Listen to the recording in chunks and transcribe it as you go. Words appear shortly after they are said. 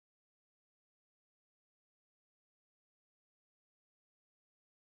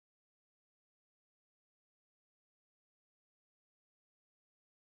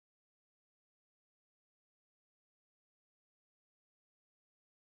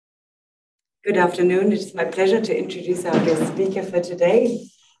Good afternoon. It's my pleasure to introduce our guest speaker for today,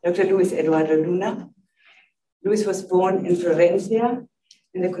 Dr. Luis Eduardo Luna. Luis was born in Florencia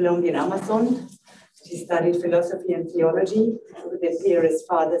in the Colombian Amazon. He studied philosophy and theology with his Pieris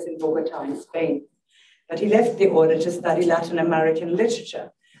fathers in Bogota in Spain. But he left the order to study Latin American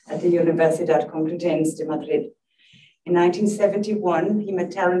literature at the Universidad Complutense de Madrid. In 1971, he met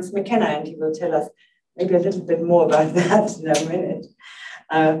Terence McKenna, and he will tell us maybe a little bit more about that in a minute.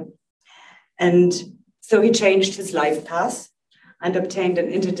 And so he changed his life path and obtained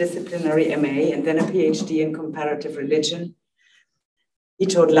an interdisciplinary MA and then a PhD in comparative religion. He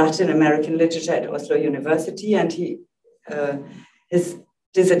taught Latin American literature at Oslo University, and his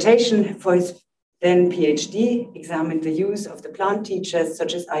dissertation for his then PhD examined the use of the plant teachers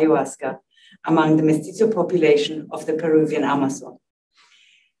such as ayahuasca among the mestizo population of the Peruvian Amazon.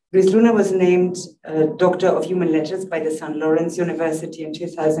 Luis Luna was named Doctor of Human Letters by the St. Lawrence University in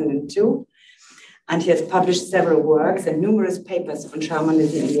 2002, and he has published several works and numerous papers on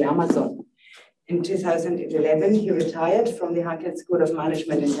shamanism in the Amazon. In 2011, he retired from the Hanken School of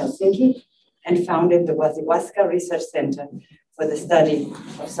Management in Helsinki and founded the Wasiwaska Research Center for the study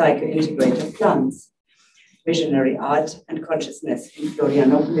of psycho-integrated plants, visionary art and consciousness in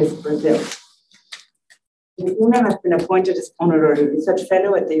Florianópolis, Brazil. Luna has been appointed as Honorary Research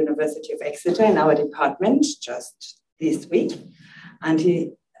Fellow at the University of Exeter in our department just this week, and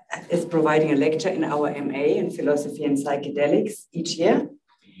he is providing a lecture in our MA in Philosophy and Psychedelics each year.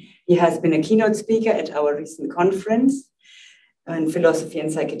 He has been a keynote speaker at our recent conference in Philosophy and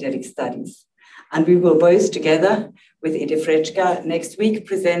Psychedelic Studies. And we will both, together with Edith Frechka, next week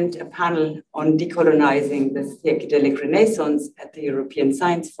present a panel on decolonizing the psychedelic renaissance at the European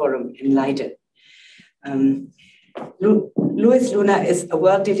Science Forum in Leiden. Luis Luna is a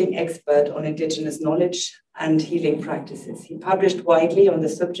world-leading expert on indigenous knowledge and healing practices. He published widely on the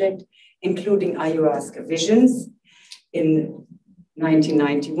subject, including ayahuasca visions in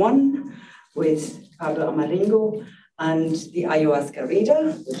 1991 with Pablo Amaringo, and the ayahuasca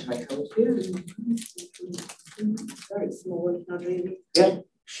reader, which I hold here. Very small, not really. Yeah,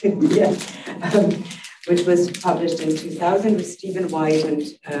 yeah. Which was published in 2000 with Stephen White and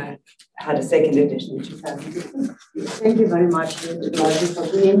had a second edition in 2000. Thank you very much, Eduardo, for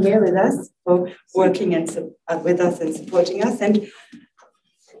being here with us, for working and with us and supporting us. And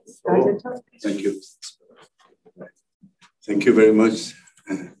thank you. Thank you very much,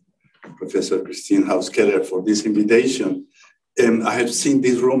 Professor Christine Hauskeller, for this invitation. I have seen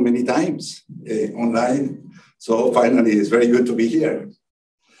this room many times online, so finally it's very good to be here.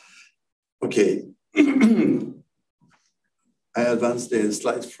 Okay. I advance the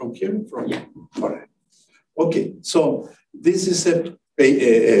slides from here? Yeah. All right. Okay, so this is a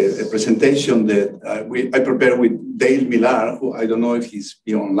presentation that I prepared with Dale Millar, who I don't know if he's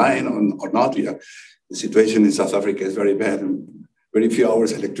online or not. Yeah. The situation in South Africa is very bad and very few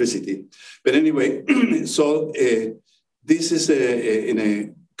hours electricity. But anyway, so this is in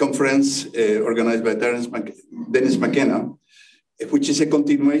a conference organized by Dennis McKenna, which is a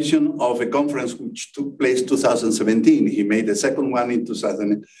continuation of a conference which took place in 2017. He made the second one in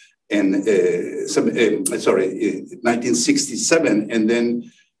 1967, and then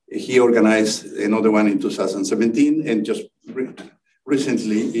he organized another one in 2017, and just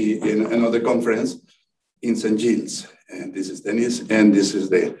recently in another conference in St. Gilles. And this is Dennis, and this is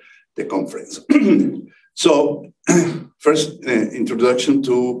the conference. So first introduction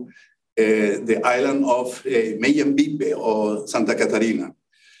to the island of Mayambipe or Santa Catarina.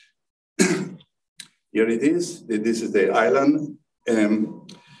 Here it is. This is the island.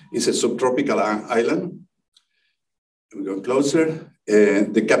 It's a subtropical island. We go closer.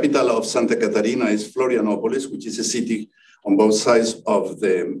 The capital of Santa Catarina is Florianópolis, which is a city on both sides of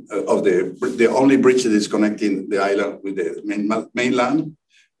the only bridge that is connecting the island with the mainland.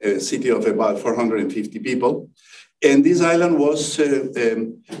 A city of about 450 people. And this island was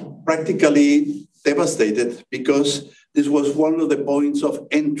practically devastated because this was one of the points of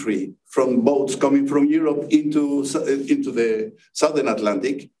entry from boats coming from Europe into the Southern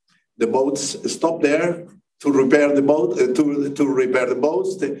Atlantic. The boats stopped there to repair the boat, to repair the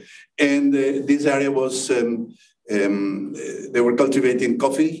boats. And this area was, they were cultivating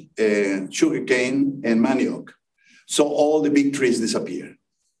coffee, sugarcane, and manioc. So all the big trees disappeared.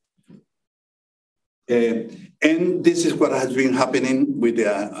 And this is what has been happening with the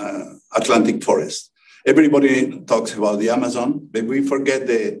Atlantic forest. Everybody talks about the Amazon, but we forget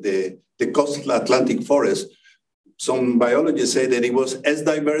the coastal Atlantic forest. Some biologists say that it was as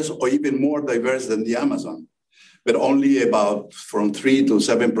diverse or even more diverse than the Amazon, but only about from 3 to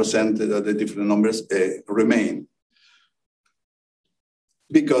 7% of the different numbers remain.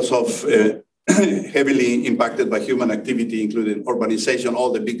 Because of heavily impacted by human activity, including urbanization.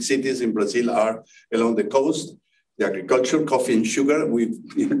 All the big cities in Brazil are along the coast. The agriculture, coffee and sugar, we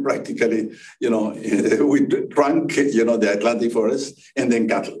practically, we drank, the Atlantic forest, and then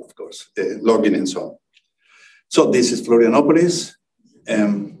cattle, of course, logging and so on. So this is Florianopolis.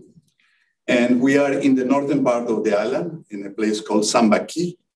 And we are in the northern part of the island, in a place called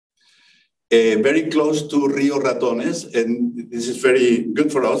Sambaqui, very close to Rio Ratones. And this is very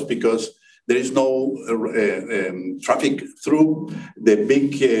good for us because there is no traffic through the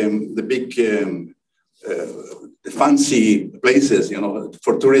fancy places,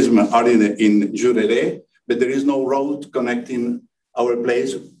 for tourism are in Jurerê, but there is no road connecting our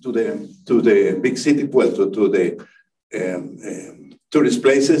place to the big city, well, to the tourist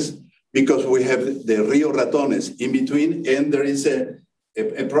places, because we have the Rio Ratones in between, and there is a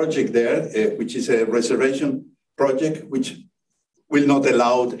project there, which is a reservation project, which will not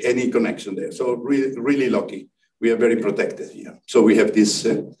allow any connection there. So really, really lucky. We are very protected here. So we have this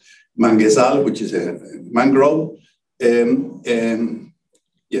manguezal, which is a mangrove.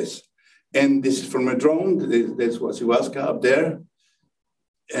 Yes. And this is from a drone. There's Wasiwaska up there.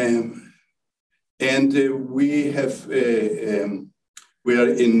 We have we are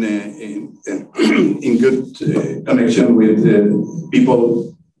in good connection with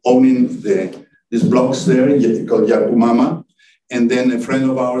people owning these blocks there called Yakumama. And then a friend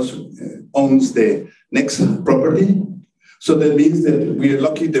of ours owns the next property. So that means that we are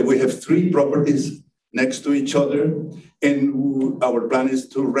lucky that we have 3 properties next to each other, and our plan is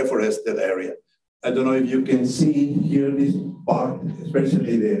to reforest that area. I don't know if you can see here this part,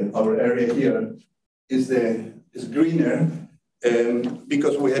 especially our area here is greener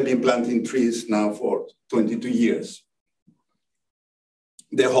because we have been planting trees now for 22 years.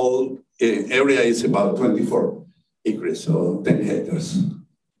 The whole area is about 24 acres, so 10 hectares.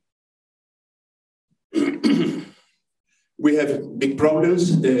 We have big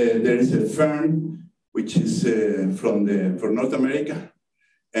problems. There is a fern, which is from North America,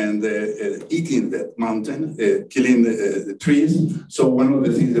 and eating that mountain, killing the trees. So one of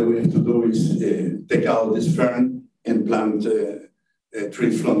the things that we have to do is take out this fern and plant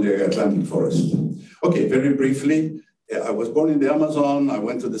trees from the Atlantic forest. Okay, very briefly, I was born in the Amazon. I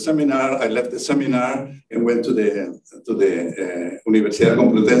went to the seminar. I left the seminar and went to the Universidad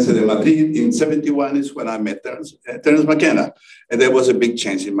Complutense de Madrid. In '71 is when I met Terence McKenna, and there was a big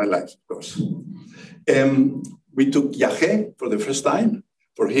change in my life, of course. We took Yagé for the first time,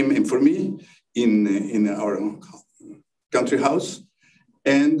 for him and for me, in our country house,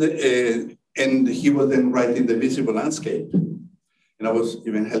 and he was then writing the visible landscape, and I was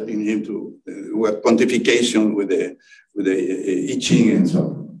even helping him to work pontification with the I Ching and so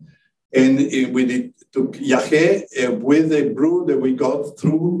on. And we took Yagé with a brew that we got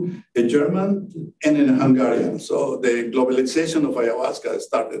through a German and a Hungarian. So the globalization of ayahuasca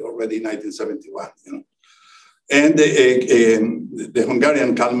started already in 1971, And the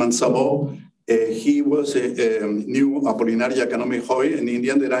Hungarian Kalman Sabo, he was knew Apollinaria Kanome Hoy, an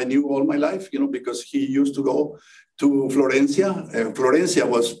Indian that I knew all my life, because he used to go to Florencia. Florencia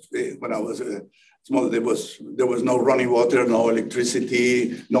was, when I was small, there was no running water, no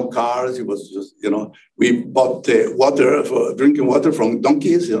electricity, no cars. It was just, we bought drinking water from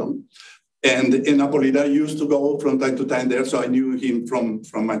donkeys, And Apollinaria used to go from time to time there, so I knew him from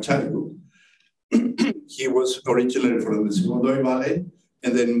my childhood. He was originally from the Sigundo Valley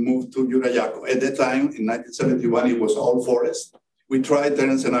and then moved to Yurayaco. At that time, in 1971, it was all forest.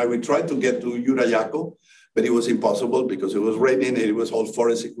 Terence and I tried to get to Yurayaco, but it was impossible because it was raining and it was all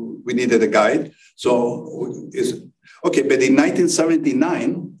forest. We needed a guide. So, okay, but in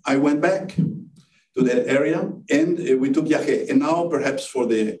 1979, I went back to that area and we took Yagé. And now, perhaps for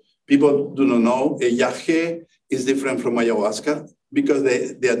the people who do not know, Yagé is different from ayahuasca because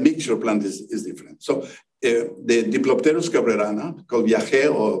the admixture plant is different. So the Diplopterus cabrerana, called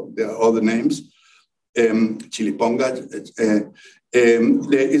Yagé, or there are other names, Chiliponga,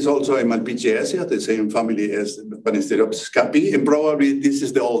 there is also a Malpichiaceae, the same family as Banisteriopsis capi, and probably this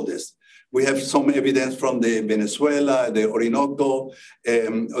is the oldest. We have some evidence from the Venezuela, the Orinoco,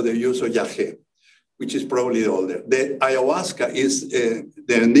 or the use of Yagé, which is probably the older. The ayahuasca is,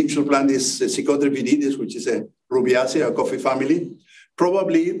 the admixture plant is Psychotria viridis, which is a Rubiaceae, a coffee family,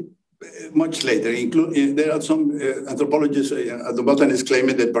 probably much later. There are some anthropologists, the botanists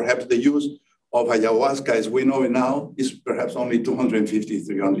claiming that perhaps the use of ayahuasca, as we know it now, is perhaps only 250,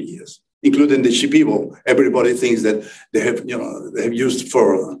 300 years, including the Shipibo. Everybody thinks that they have used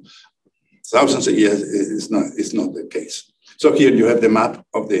for thousands of years. It's not the case. So here you have the map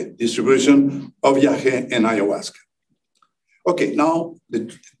of the distribution of Yagé and ayahuasca. Okay, now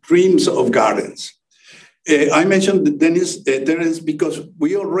the dreams of gardens. I mentioned Dennis Terence because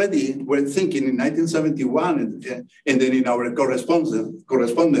we already were thinking in 1971, and then in our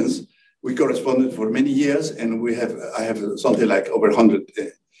correspondence, we corresponded for many years, and I have something like over 100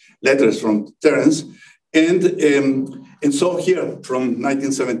 letters from Terence, and so here from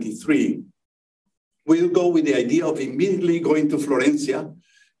 1973, we'll go with the idea of immediately going to Florencia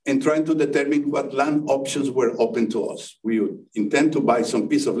and trying to determine what land options were open to us. We would intend to buy some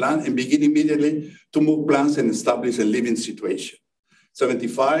piece of land and begin immediately to move plants and establish a living situation.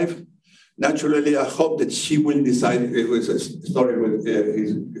 75, naturally, I hope that she will decide, it was a story with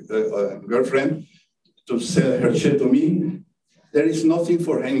his girlfriend, to sell her share to me. There is nothing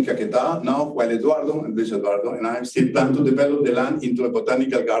for her in Caquetá now, while Eduardo, and this Eduardo, and I still plan to develop the land into a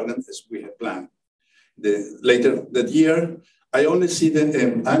botanical garden as we have planned. Later that year, I only see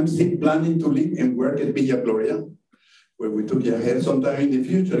that I'm still planning to live and work at Villa Gloria, where we took it ahead sometime in the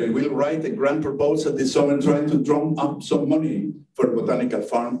future, and we'll write a grant proposal this summer trying to drum up some money for a botanical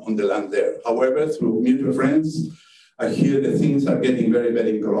farm on the land there. However, through mutual friends, I hear that things are getting very bad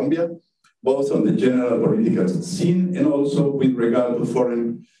in Colombia, both on the general political scene and also with regard to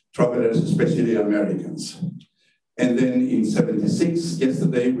foreign travelers, especially Americans. And then in 76,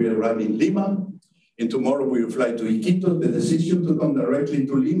 yesterday, we arrived in Lima, and tomorrow we will fly to Iquitos. The decision to come directly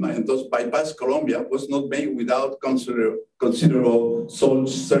to Lima and thus bypass Colombia was not made without considerable soul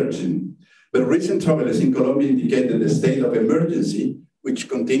searching. But recent travelers in Colombia indicate that the state of emergency, which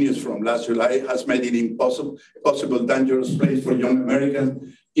continues from last July, has made it impossible, a possible dangerous place for young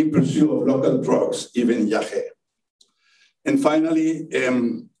Americans in pursuit of local drugs, even yahe. And finally,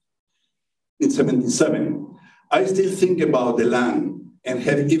 in 77, I still think about the land and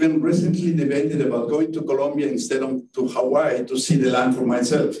have even recently debated about going to Colombia instead of to Hawaii to see the land for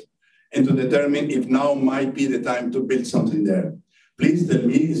myself and to determine if now might be the time to build something there. Please tell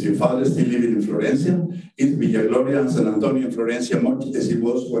me, is your father still living in Florencia? Is Villa Gloria and San Antonio in Florencia much as it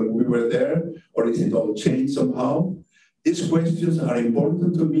was when we were there, or is it all changed somehow? These questions are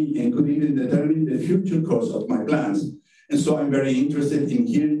important to me and could even determine the future course of my plans. And so I'm very interested in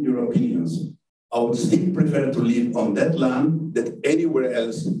hearing your opinions. I would still prefer to live on that land than anywhere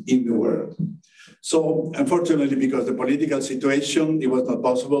else in the world. So unfortunately, because the political situation, it was not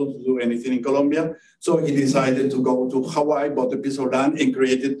possible to do anything in Colombia. So he decided to go to Hawaii, bought a piece of land and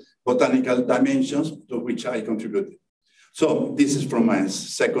created botanical dimensions to which I contributed. So this is from my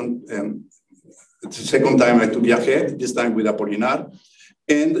second time I took viaje, this time with Apolinar.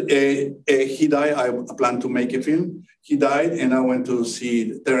 And he died. I planned to make a film. He died, and I went to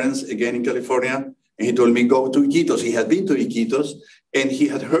see Terence again in California. And he told me, go to Iquitos. He had been to Iquitos, and he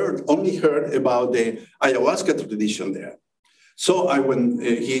had only heard about the ayahuasca tradition there. So I went,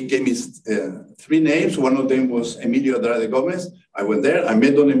 he gave me 3 names. One of them was Emilio Andrade Gomez. I went there. I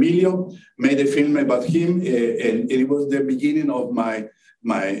met Don Emilio, made a film about him, and it was the beginning of my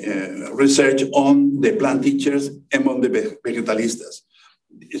research on the plant teachers and on the vegetalistas.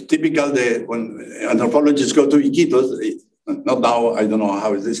 It's typical that when anthropologists go to Iquitos, not now, I don't know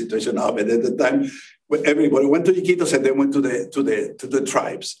how is the situation now, but at the time, everybody went to Iquitos and they went to the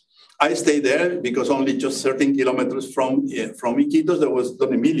tribes. I stayed there because only just 13 kilometers from Iquitos, there was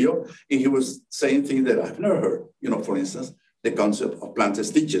Don Emilio, and he was saying things that I've never heard. You know, for instance, the concept of plant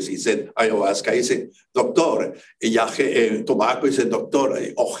as teachers. He said, ayahuasca is a doctor, tobacco is a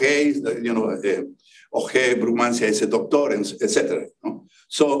doctor, oje is, oje brumancia is a doctor, etc.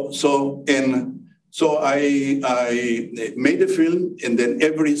 So I made a film, and then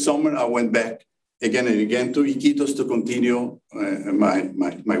every summer I went back again and again to Iquitos to continue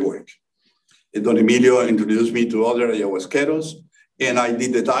my work. Don Emilio introduced me to other ayahuasqueros, and I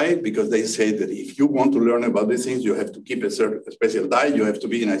did the diet because they say that if you want to learn about these things, you have to keep a special diet, you have to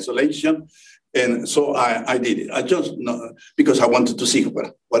be in isolation. And so I did it. I just, because I wanted to see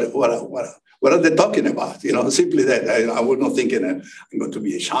what are they talking about? You know, simply that. I was not thinking I'm going to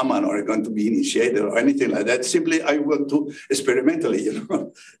be a shaman or I'm going to be initiated or anything like that. Simply, I want to experimentally,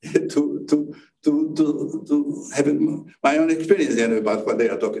 to have my own experience about what they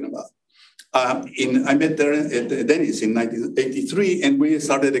are talking about. I met Dennis in 1983, and we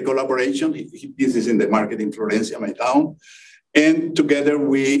started a collaboration. This is in the market in Florencia, my town. And together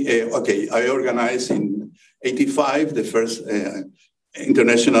I organized in 85 the first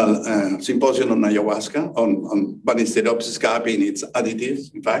international symposium on ayahuasca, on Banisteriopsis caapi and its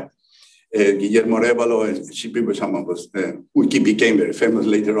additives, in fact. Guillermo Révalo and Shipibo Shaman who became very famous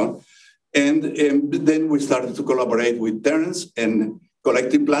later on. And then we started to collaborate with Terence and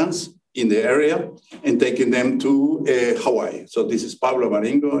collecting plants in the area and taking them to Hawaii. So this is Pablo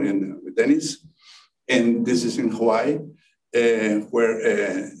Maringo and Dennis, and this is in Hawaii.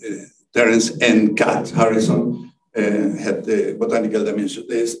 where Terence and Kat Harrison had the botanical dimension.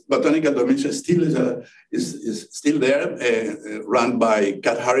 The botanical dimension still is still there, run by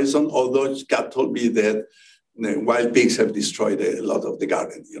Kat Harrison, although Kat told me that wild pigs have destroyed a lot of the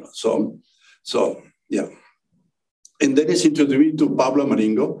garden, you know. So yeah. And then it's introduced me to Pablo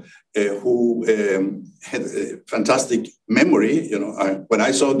Maringo, who had a fantastic memory. You know, when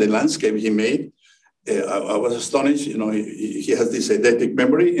I saw the landscape he made, I was astonished. You know, he has this eidetic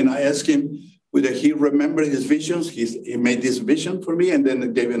memory, and I asked him whether he remembered his visions. He made this vision for me, and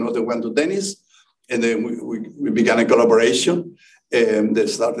then gave another one to Dennis, and then we began a collaboration.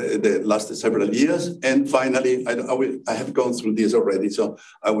 That lasted several years, and finally, I have gone through this already, so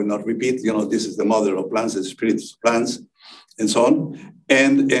I will not repeat. You know, this is the mother of plants, the spirit of plants, and so on.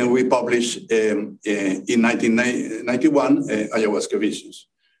 And we published in 1991 Ayahuasca Visions,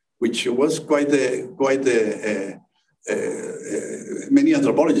 which was quite many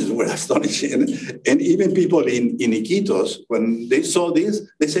anthropologists were astonished, and even people in Iquitos, when they saw this,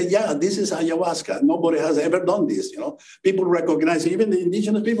 they said, "Yeah, this is ayahuasca. Nobody has ever done this." You know, people recognize, even the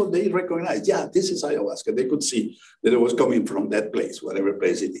indigenous people, they recognize, "Yeah, this is ayahuasca." They could see that it was coming from that place, whatever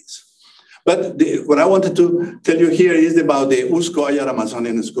place it is. But what I wanted to tell you here is about the Usco Ayar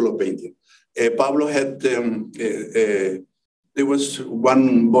Amazonian School of Painting. Pablo had there was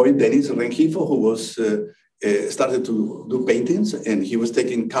one boy, Dennis Rengifo, who was started to do paintings, and he was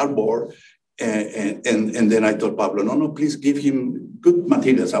taking cardboard, and then I told Pablo, no, please give him good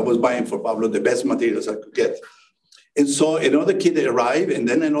materials. I was buying for Pablo the best materials I could get. And so another kid arrived, and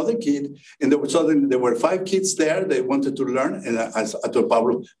then another kid, and suddenly there were 5 kids there. They wanted to learn, and I told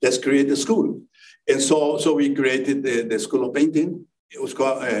Pablo, let's create a school. And so we created the School of Painting,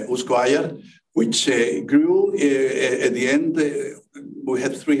 Usco Ayar, which grew. At the end, we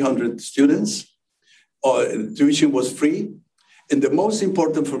had 300 students. Tuition was free. And the most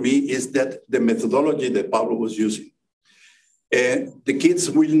important for me is that the methodology that Pablo was using. The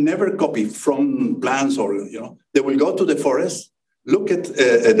kids will never copy from plants, or, you know, they will go to the forest, look at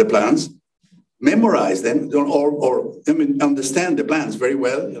the plants, memorize them, or I mean, understand the plants very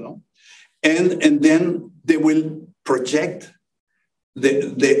well, you know, and then they will project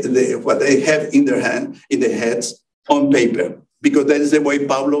what they have in their heads on paper, because that is the way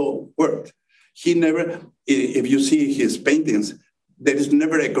Pablo worked. He never, if you see his paintings, there is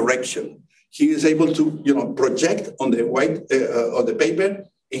never a correction. He is able to, you know, project on the white, on the paper,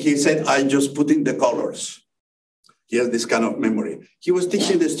 and he said, I just put in the colors. He has this kind of memory. He was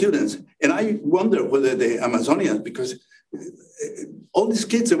teaching the students, and I wonder whether the Amazonians, because all these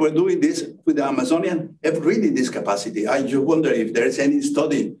kids that were doing this with the Amazonian have really this capacity. I just wonder if there's any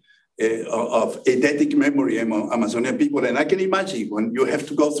study of eidetic memory among Amazonian people. And I can imagine when you have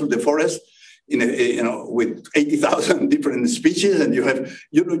to go through the forest, you know, with 80,000 different species, and you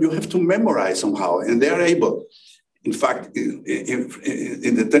have to memorize somehow, and they are able. In fact,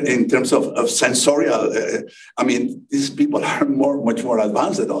 in terms of sensorial, I mean, these people are much more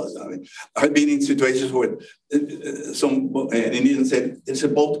advanced than us. I mean, I've been in situations where some Indian said, "There's a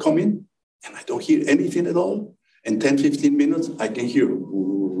boat coming," and I don't hear anything at all. In 10, 15 minutes, I can hear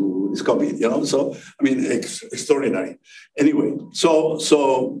it's coming. You know, so I mean, extraordinary. Anyway, so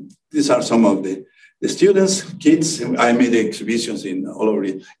these are some of the students, kids. I made exhibitions all over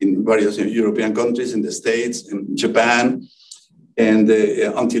in various European countries, in the States, in Japan, and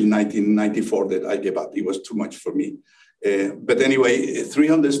until 1994 that I gave up. It was too much for me. But anyway,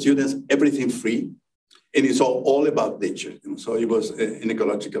 300 students, everything free, and it's all about nature. So it was an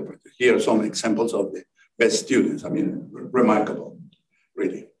ecological project. Here are some examples of the best students. I mean, remarkable,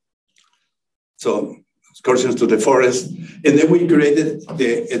 really. So excursions to the forest, and then we created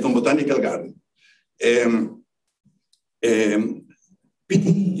the Ethnobotanical garden.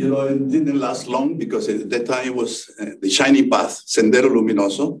 Pity, you know, it didn't last long because at that time it was the Shining Path, Sendero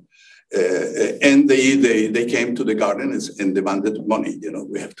Luminoso, and they came to the garden and demanded money. You know,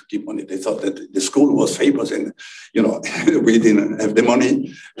 we have to keep money. They thought that the school was famous, and you know, we didn't have the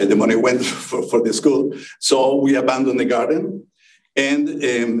money, and the money went for the school. So we abandoned the garden. And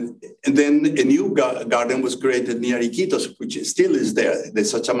then a new garden was created near Iquitos, which still is there. The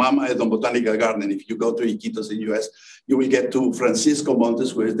Sachamama Ethnobotanical Garden. If you go to Iquitos in the US, you will get to Francisco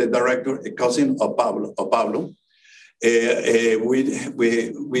Montes, who is the director, a cousin of Pablo.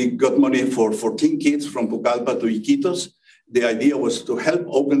 We got money for 14 kids from Pucallpa to Iquitos. The idea was to help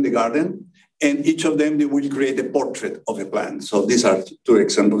open the garden, and each of them, they will create a portrait of a plant. So these are 2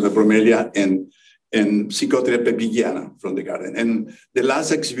 examples of bromelia and Psychotria pepiguiana from the garden. And the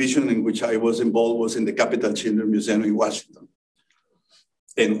last exhibition in which I was involved was in the Capital Children's Museum in Washington.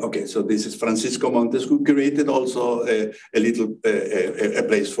 And okay, so this is Francisco Montes, who created also a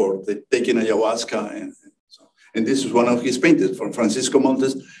place for taking ayahuasca. And this is one of his paintings. For Francisco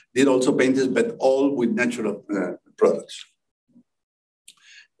Montes did also paintings, but all with natural products.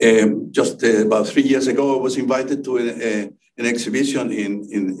 Just about 3 years ago, I was invited to an exhibition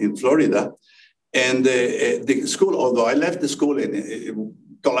in Florida. And the school, although I left the school and it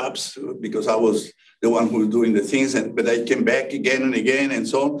collapsed because I was the one who was doing the things, but I came back again and again and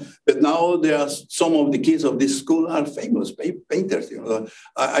so on. But now there are some of the kids of this school are famous painters. You know,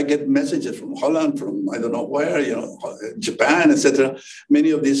 I get messages from Holland, from I don't know where, you know, Japan, etc.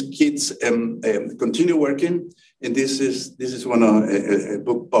 Many of these kids continue working, and this is one of a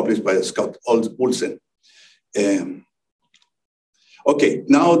book published by Scott Olsen. Okay,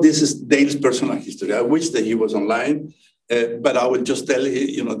 now this is Dale's personal history. I wish that he was online. But I will just tell you,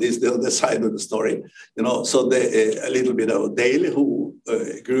 you know, this the other side of the story, you know. So a little bit of Dale, who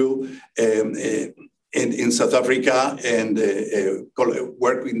grew in South Africa and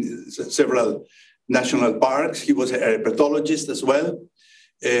worked in several national parks. He was a herpetologist as well.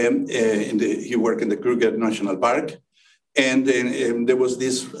 He worked in the Kruger National Park. And then there was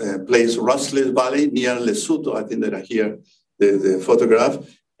this place, Russell Valley, near Lesotho. I think that I hear the photograph.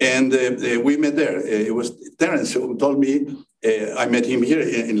 And we met there. It was Terence who told me, I met him here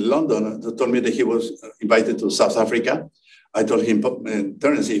in London, who told me that he was invited to South Africa. I told him,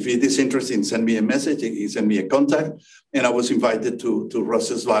 Terence, if it is interesting, send me a message. He sent me a contact. And I was invited to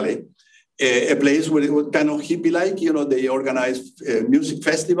Russell's Valley, a place where it was kind of hippie-like. You know, they organize music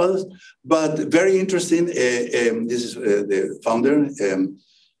festivals, but very interesting. This is the founder.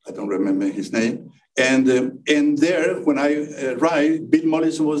 I don't remember his name. And there, when I arrived, Bill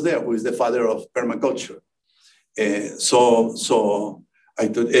Mollison was there, who is the father of permaculture. So I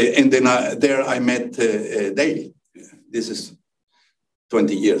thought, and then there I met Dale. This is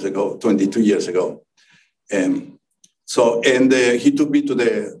 20 years ago, 22 years ago. So he took me to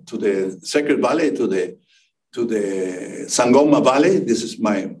the Sacred Valley, to the Sangoma Valley. This is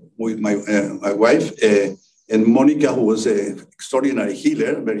with my wife. And Monica, who was an extraordinary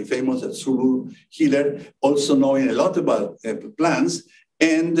healer, very famous, a Zulu healer, also knowing a lot about plants.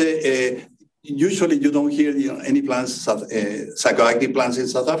 And usually you don't hear any plants, psychoactive plants in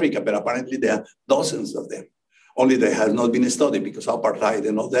South Africa, but apparently there are dozens of them. Only they have not been studied because apartheid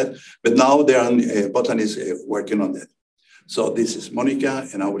and all that. But now there are botanists working on that. So this is Monica,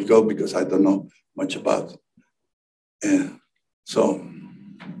 and I will go because I don't know much about. So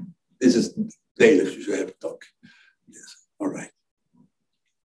this is Dale, if you have a talk. Yes, all right.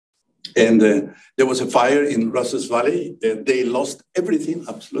 And there was a fire in Russell's Valley. They lost everything,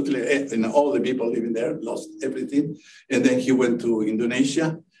 absolutely. And all the people living there lost everything. And then he went to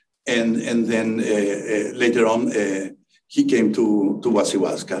Indonesia. And then later on, he came to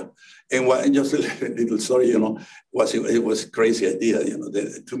Wasiwaska. And just a little story, you know, it was a crazy idea, you know,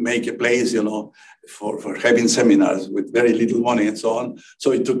 to make a place, you know, for having seminars with very little money and so on.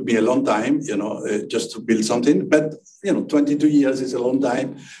 So it took me a long time, you know, just to build something. But, you know, 22 years is a long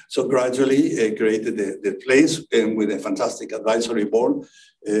time. So gradually created the place, and with a fantastic advisory board.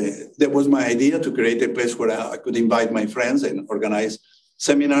 That was my idea, to create a place where I could invite my friends and organize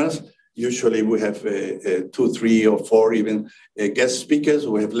seminars. Usually we have 2, 3, or 4 even guest speakers.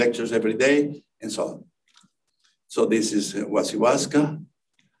 We have lectures every day and so on. So this is Wasiwaska,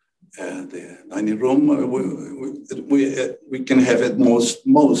 the dining room. We can have at most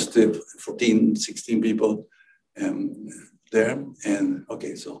 14, 16 people there. And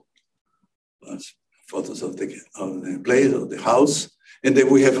okay, so photos of the place, of the house. And then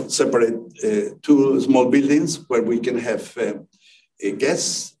we have separate 2 small buildings where we can have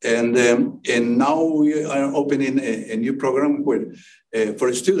guests, and now we are opening a new program where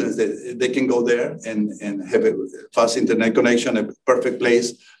for students that they can go there and have a fast internet connection, a perfect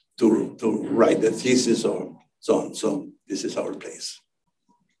place to write the thesis or so on. So this is our place.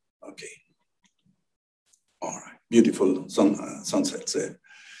 Okay. All right. Beautiful sunsets.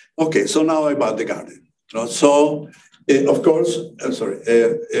 Okay. So now about the garden. So of course,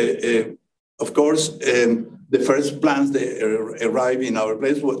 the first plants that arrived in our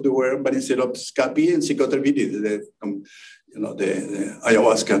place were Banisseropscapi and Psychoterviti, the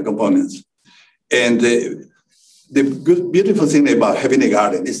ayahuasca components. And the beautiful thing about having a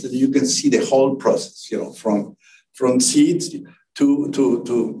garden is that you can see the whole process, you know, from seeds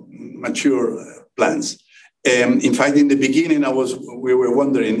to mature plants. In fact, in the beginning, we were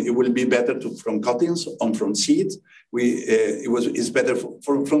wondering, it will be better from cuttings or from seeds. It's better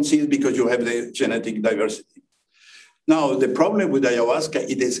from seeds because you have the genetic diversity. Now, the problem with ayahuasca,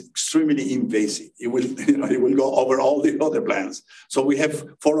 it is extremely invasive. It will, it will go over all the other plants. So we have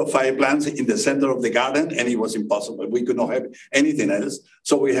 4 or 5 plants in the center of the garden, and it was impossible. We could not have anything else.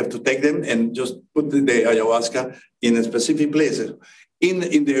 So we have to take them and just put the ayahuasca in a specific place. In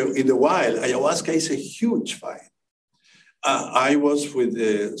the wild, ayahuasca is a huge find. I was with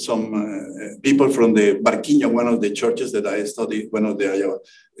some people from the Barquinha, one of the churches that I studied, one of the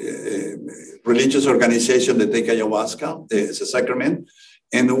religious organizations that take ayahuasca as a sacrament.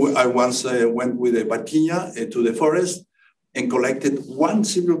 And I once went with the Barquinha to the forest and collected one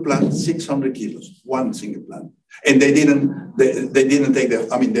single plant, 600 kilos, one single plant. And they didn't take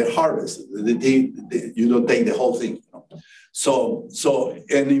the harvest. You don't take the whole thing. So,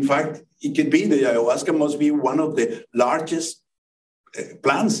 and in fact, it could be the ayahuasca must be one of the largest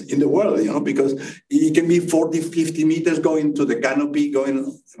plants in the world, because it can be 40, 50 meters going to the canopy,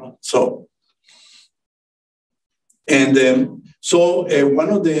 so. And one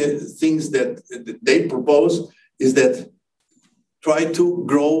of the things that they propose is that try to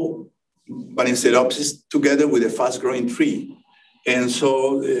grow Banisteriopsis together with a fast-growing tree. And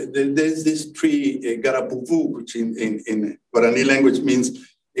so there's this tree, Garapuvu, which in Guarani language means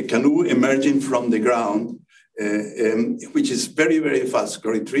a canoe emerging from the ground, which is very, very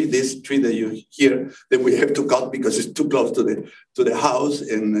fast-growing tree. This tree that you hear that we have to cut because it's too close to the house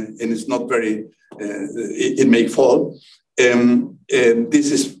and it's not very, it may fall. And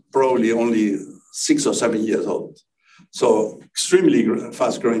this is probably only 6 or 7 years old. So extremely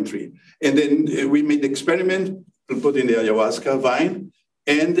fast-growing tree. And then we made the experiment to put in the ayahuasca vine,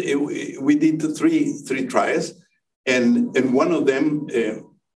 and we did three trials, and one of them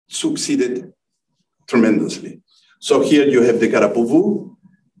succeeded tremendously. So here you have the Garapuvu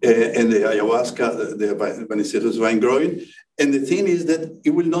and the ayahuasca, the Banisteros vine growing. And the thing is that it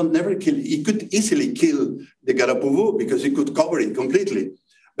will never kill. It could easily kill the Garapuvu because it could cover it completely.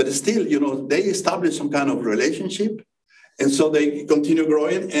 But still, they establish some kind of relationship. And so they continue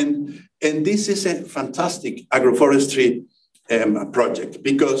growing. And this is a fantastic agroforestry project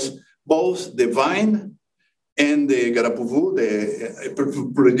because both the vine and the Garapuvu, they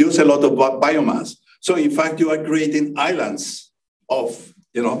produce a lot of biomass. So in fact, you are creating islands of,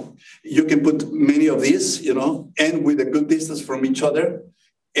 you can put many of these, and with a good distance from each other,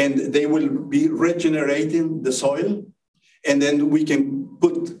 and they will be regenerating the soil. And then we can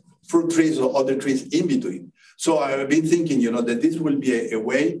put fruit trees or other trees in between. So I've been thinking, that this will be a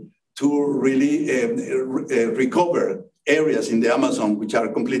way to really recover areas in the Amazon which are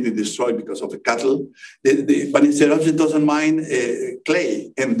completely destroyed because of the cattle. The Banisteriopsis doesn't mind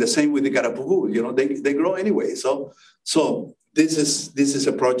clay, and the same with the Garapuvu. They grow anyway. So this is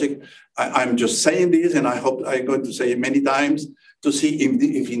a project. I'm just saying this, and I hope I'm going to say it many times to see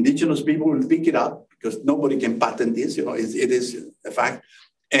if indigenous people will pick it up, because nobody can patent this. It is a fact.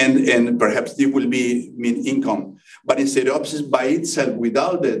 And perhaps it will mean income. But Banisteriopsis by itself,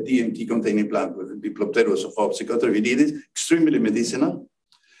 without the DMT-containing plant, Diplopterus of Psychotrophy, extremely medicinal.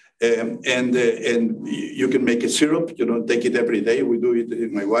 And you can make a syrup, take it every day. We do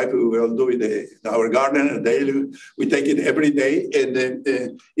it, my wife, we all do it in our garden daily. We take it every day, and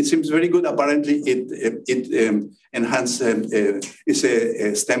it seems very good. Apparently, it enhances, it's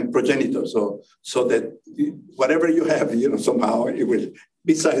a stem progenitor, so that whatever you have, somehow it will.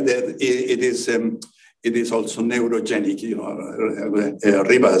 Besides that, it is also neurogenic.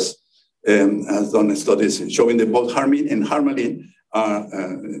 Rivas has done studies showing that both harmine and harmaline are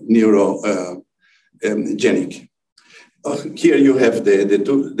neurogenic. Here you have the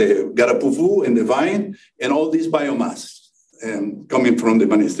Garapuvu and the vine and all these biomass coming from the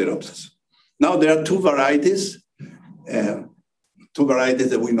Banisteriopsis. Now there are two varieties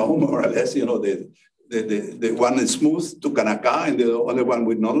that we know more or less. The one is smooth, tucanacá, and the other one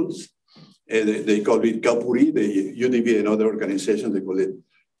with nodules. They call it Kaupuri. The UDB and other organizations, they call it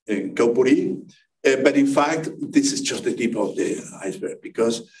Kaupuri. But in fact, this is just the tip of the iceberg,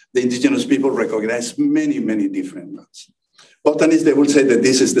 because the indigenous people recognize many, many different ones. Botanists, they will say that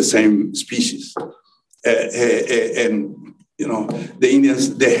this is the same species. And, the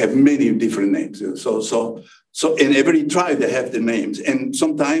Indians, they have many different names. So in every tribe, they have the names. And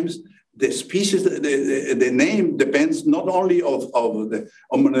sometimes the species, the name depends not only on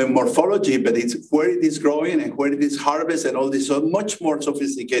the morphology, but it's where it is growing and where it is harvested and all this. So much more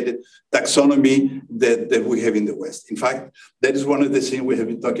sophisticated taxonomy that we have in the West. In fact, that is one of the things we have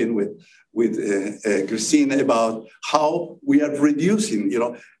been talking with Christine about, how we are reducing,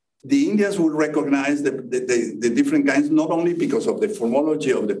 the Indians will recognize the different kinds, not only because of the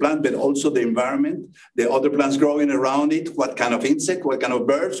formology of the plant, but also the environment, the other plants growing around it, what kind of insect, what kind of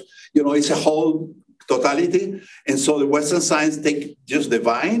birds. It's a whole totality. And so the Western science take just the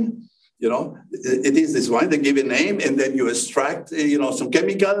vine, it is this wine, they give a name, and then you extract, some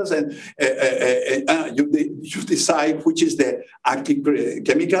chemicals, and you decide which is the active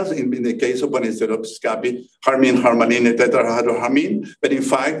chemicals. In the case of Banisteropsis capi, harmine, harmaline, and tetrahydroharmine. But in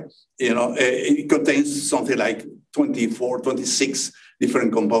fact, it contains something like 24, 26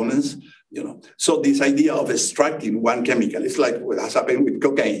 different components. So this idea of extracting one chemical, it's like what has happened with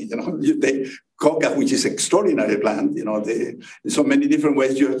cocaine. You take coca, which is extraordinary plant. In so many different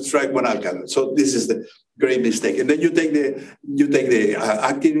ways you extract one alkaloid. So this is the great mistake. And then you take the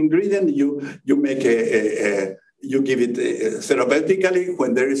active ingredient, you make you give it therapeutically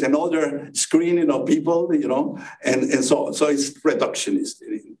when there is another screening of people, and so it's reductionist,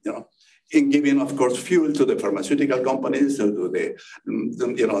 in giving, of course, fuel to the pharmaceutical companies, to the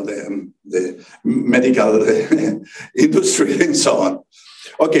medical industry, and so on.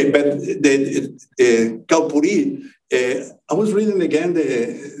 Okay, but the Kaupuri, I was reading again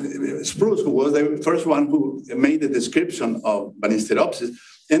the Spruce, who was the first one who made the description of Banisteropsis,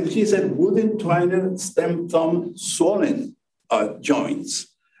 and he said wooden twiner stem thumb swollen joints.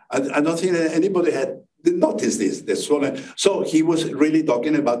 I don't think that anybody had noticed this, the swollen. So he was really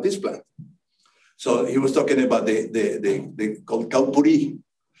talking about this plant. So he was talking about the called Kaupuri,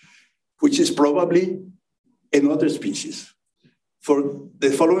 which is probably another species. For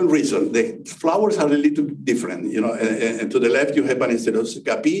the following reason, the flowers are a little different, and to the left you have Banisteropsis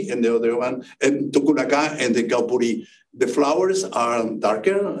capi, and the other one, and Tucunaca and the Kaupuri. The flowers are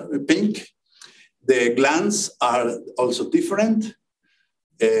darker, pink. The glands are also different.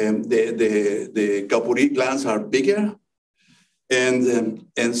 The Kaupuri glands are bigger. And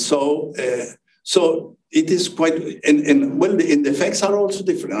so it is quite, and well, the effects are also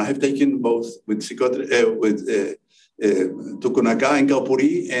different. I have taken both with Tucunaca and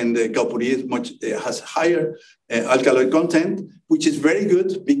Kaupuri, and Kaupuri is has higher alkaloid content, which is very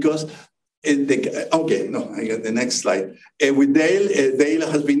good because I got the next slide. With Dale, Dale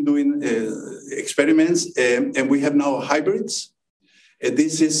has been doing experiments, and we have now hybrids.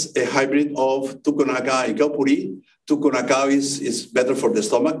 This is a hybrid of Tucunaca and Kaupuri. Tucunaca is better for the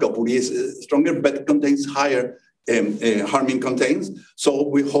stomach. Kaupuri is stronger, but contains higher harmine contains. So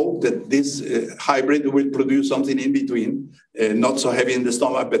we hope that this hybrid will produce something in between, not so heavy in the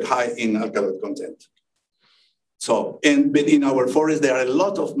stomach, but high in alkaloid content. So, but in our forest, there are a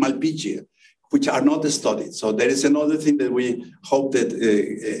lot of Malpighia, which are not studied. So there is another thing that we hope that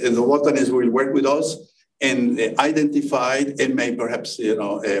the botanists will work with us and identify and may perhaps,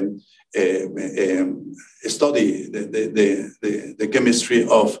 study the chemistry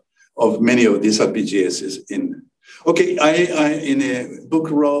of many of these Malpighiaceae in. Okay, I in a book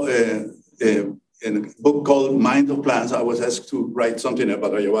in a book called Mind of Plants, I was asked to write something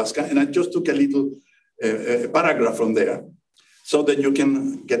about ayahuasca, and I just took a little paragraph from there so that you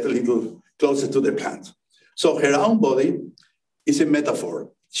can get a little closer to the plant. So her own body is a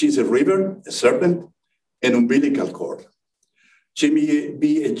metaphor. She's a river, a serpent, an umbilical cord. She may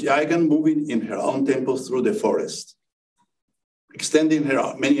be a giant moving in her own tempo through the forest, extending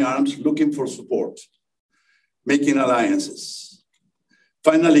her many arms, looking for support, making alliances,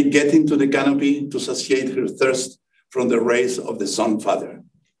 finally getting to the canopy to satiate her thirst from the rays of the Sun Father.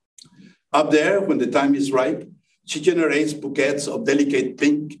 Up there, when the time is ripe, she generates bouquets of delicate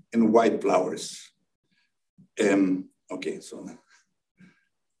pink and white flowers.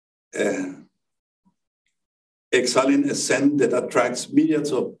 Exhaling a scent that attracts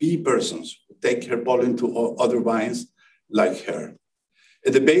millions of bee persons who take her pollen to other vines like her.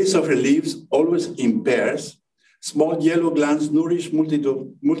 At the base of her leaves, always in pairs, small yellow glands nourish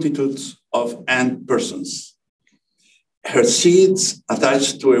multitudes of ant persons. Her seeds,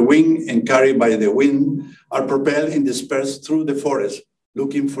 attached to a wing and carried by the wind, are propelled and dispersed through the forest,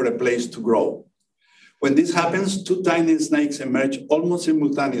 looking for a place to grow. When this happens, two tiny snakes emerge almost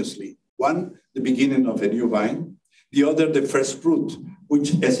simultaneously. One, the beginning of a new vine, the other, the first fruit,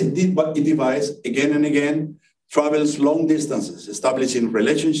 which, as it divides again and again, travels long distances, establishing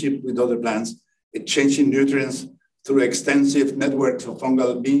relationship with other plants, exchanging nutrients through extensive networks of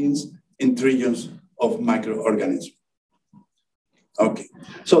fungal beings in trillions of microorganisms. Okay,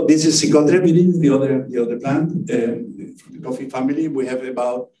 so this is Psychotria viridis, the other plant from the coffee family. We have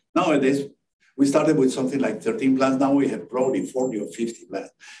about, nowadays, we started with something like 13 plants. Now we have probably 40 or 50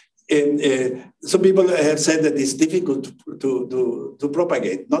 plants. And some people have said that it's difficult to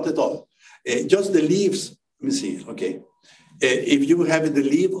propagate. Not at all. Just the leaves. Let me see. Okay, if you have the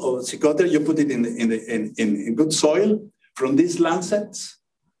leaf of Psychotria, you put it in good soil from these lancets.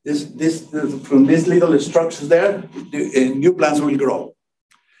 From these little structures there, new plants will grow.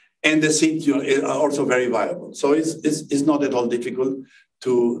 And the seeds are also very viable. So it's not at all difficult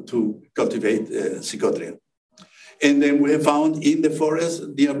to cultivate Psychotria. And then we have found in the forest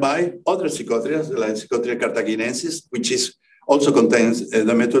nearby other Psychotrias, like Psychotria carthaginensis, which also contains the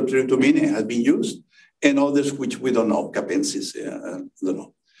methyltryptamine and has been used, and others which we don't know, capensis, don't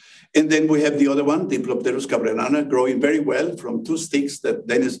know. And then we have the other one, Diplopterus cabrerana, growing very well from 2 sticks that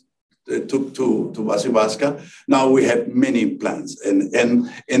Dennis took to Wasiwaska. Now we have many plants, and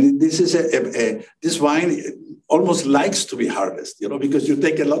this is this vine almost likes to be harvested, because you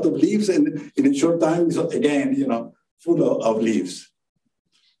take a lot of leaves, and in a short time, it's again, full of leaves.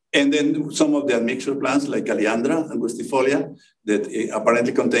 And then some of the admixture plants like Calliandra, angustifolia, that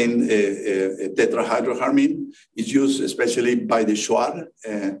apparently contain tetrahydroharmine, is used especially by the Shuar,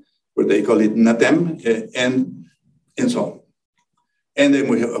 where they call it natem, and so on. And then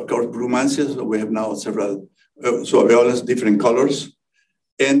we have, of course, Brugmansias. We have now several Suaveolens, different colors.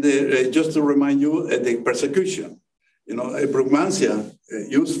 And just to remind you, the persecution, a Brugmansia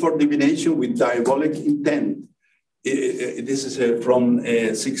used for divination with diabolic intent. This is from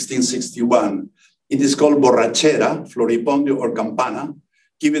 1661. It is called borrachera, floripondio, or campana,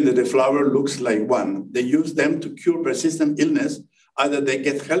 given that the flower looks like one. They use them to cure persistent illness. Either they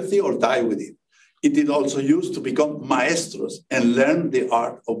get healthy or die with it. It is also used to become maestros and learn the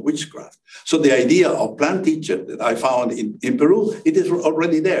art of witchcraft. So the idea of plant teacher that I found in Peru, it is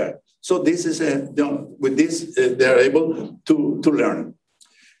already there. So this is with this, they're able to learn.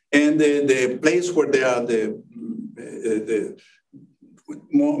 And the place where they are the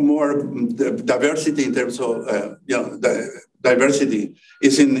more diversity in terms of the diversity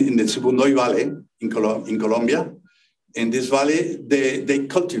is in the Sibundoy Valley in Colombia. In this valley, they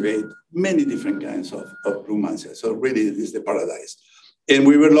cultivate many different kinds of Brugmansia. So really, it is the paradise. And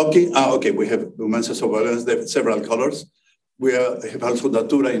we were lucky. We have Brugmansia suaveolens, they have several colors. We have also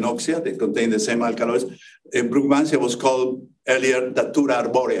Datura inoxia, they contain the same alkaloids. Brugmansia was called earlier Datura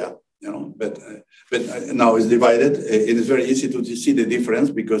arborea, but now it's divided. It is very easy to see the difference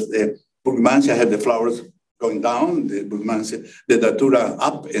because the Brugmansia have the flowers going down, the Brugmansia, the Datura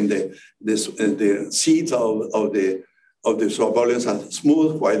up, and the seeds of the suaveolens are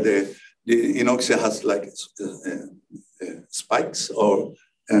smooth, while the inoxia has like spikes or.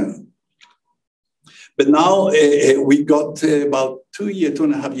 But now we got about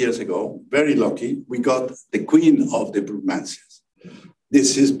 2.5 years ago, very lucky, we got the queen of the Brugmansias.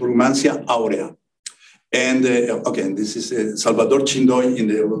 This is Brugmansia aurea. And this is Salvador Chindoy in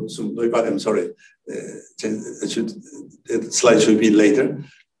the Sibundoy Valley. I'm sorry, the slide should be later.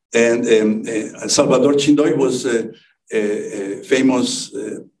 And Salvador Chindoy was a famous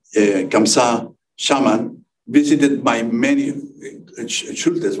Kamsa shaman, visited by many.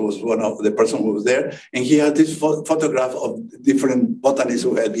 Schultes was one of the person who was there, and he had this photograph of different botanists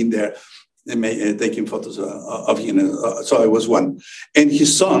who had been there taking photos of him. So I was one. And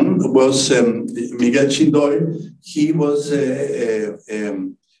his son was Miguel Chindoy. He was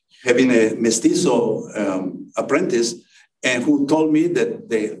having a mestizo apprentice, and who told me that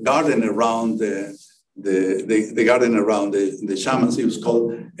the garden around the garden around the shamans, it was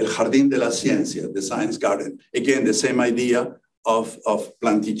called El Jardín de la Ciencia, the science garden. Again, the same idea of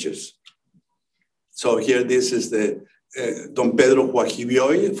plant teachers. So here, this is the Don Pedro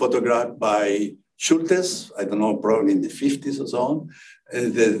Huajibioy, photographed by Schultes, I don't know, probably in the 50s or so on.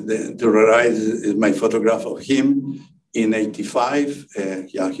 The right is my photograph of him in 85.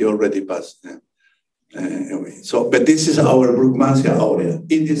 He already passed. Anyway, but this is our Brugmansia aurea.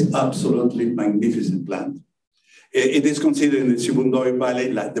 It is absolutely magnificent plant. It is considered in the Sibundoy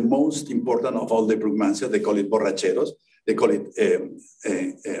Valley like the most important of all the Brugmansia. They call it borracheros. They call it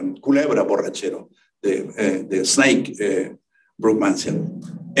culebra borrachero, the snake Brugmansia.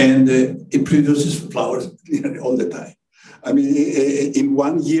 And it produces flowers all the time. I mean, in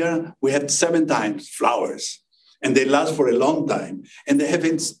 1 year, we had 7 times flowers. And they last for a long time, and they have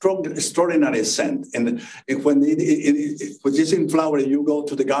extraordinary scent. And when it's in flower, you go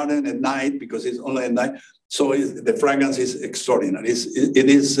to the garden at night because it's only at night. So the fragrance is extraordinary. It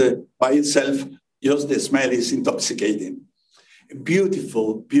is by itself, just the smell is intoxicating.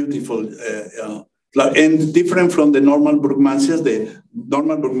 Beautiful, beautiful, and different from the normal Brugmansias. The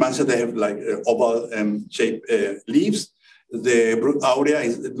normal Brugmansia, they have like oval shaped leaves. The aurea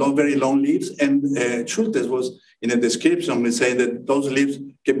is long, very long leaves, and Schultes was in a description, we say that those leaves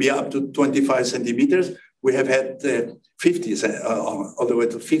can be up to 25 centimeters. We have had 50, all the way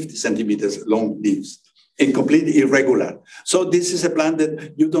to 50 centimeters long leaves, and completely irregular. So this is a plant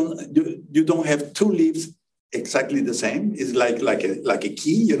that you don't have 2 leaves exactly the same. It's like a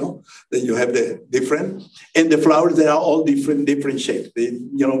key, you know, that you have the different, and the flowers, they are all different shapes.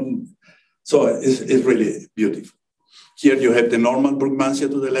 So it's really beautiful. Here you have the normal Brugmansia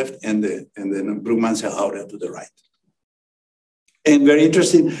to the left and the Brugmansia aurea to the right. And very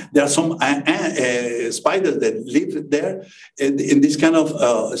interesting, there are some spiders that live there. And in this kind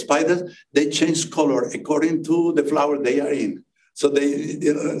of spiders, they change color according to the flower they are in. So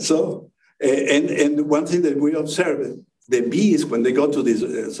and one thing that we observe, the bees, when they go to this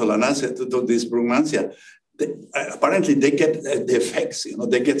Solanaceae, to this Brugmansia, apparently they get the effects, you know,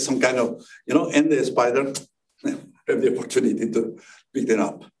 they get some kind of, you know, and the spider have the opportunity to pick them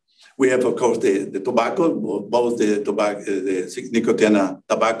up. We have, of course, the tobacco, both the Nicotiana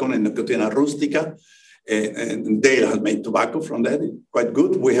tabacum and Nicotiana rustica, and Dale has made tobacco from that, quite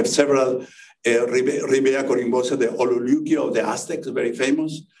good. We have several Ribera corymbosa, the Ololuquia of the Aztecs, very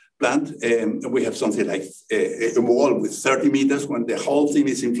famous plant. We have something like a wall with 30 meters when the whole thing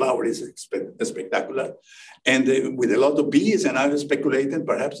is in flower. Is spectacular. And with a lot of bees, and I was speculating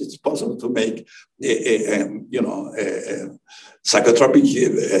perhaps it's possible to make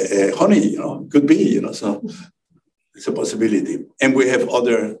psychotropic honey, you know, could be, you know, so it's a possibility. And we have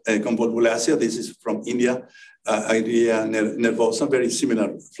other Convolvulacea. This is from India, Iria nervosa, very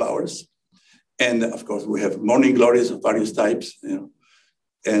similar flowers. And of course, we have morning glories of various types, you know.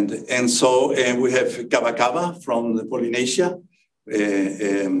 And so we have Cava Cava from the Polynesia,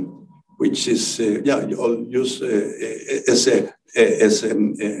 which is you all use as a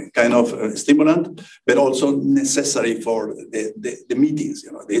kind of stimulant, but also necessary for the meetings.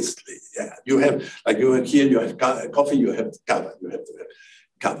 You know, this you have, like you have here, you have coffee, you have cava,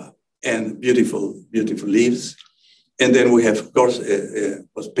 cava, and beautiful leaves. And then we have, of course,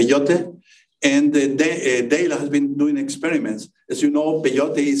 peyote. And Dale has been doing experiments. As you know,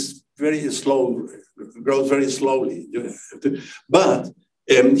 peyote is very slow, grows very slowly. But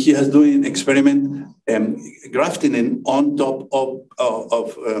he has doing experiment grafting it on top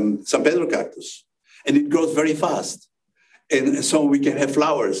of San Pedro cactus. And it grows very fast. And so we can have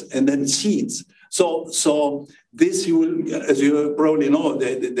flowers and then seeds. So this, you will, as you probably know,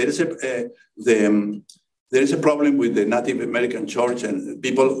 there is a problem with the Native American church and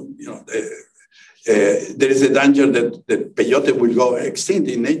people, you know, there is a danger that peyote will go extinct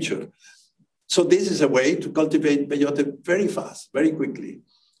in nature. So this is a way to cultivate peyote very fast, very quickly.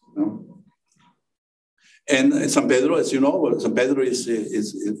 You know? And San Pedro, as you know, well, San Pedro is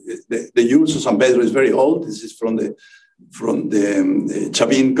the use of San Pedro is very old. This is from the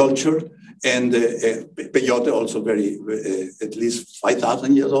Chavin culture, and peyote also very at least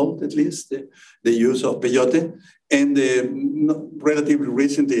 5,000 years old, at least the use of peyote. And relatively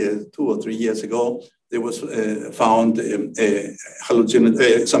recently, 2 or 3 years ago, there was found San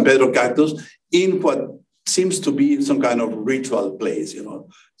Pedro cactus in what seems to be some kind of ritual place, you know,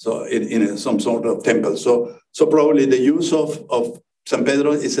 so in some sort of temple. So probably the use of San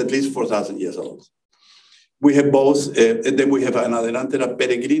Pedro is at least 4,000 years old. We have both, then we have an Adelantera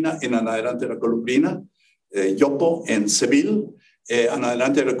peregrina and an Adelantera colubrina, Yopo and Seville. An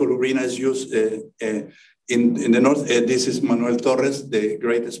Adelantera colubrina is used in the north. This is Manuel Torres, the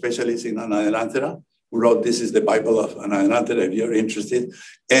great specialist in an Adelantera, who wrote, this is the Bible of an Adelantera, if you're interested.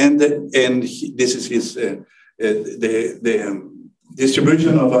 And this is his, the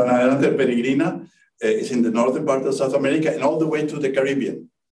distribution of an Adelantera peregrina is in the northern part of South America and all the way to the Caribbean,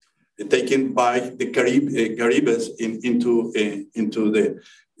 taken by the Caribbeans into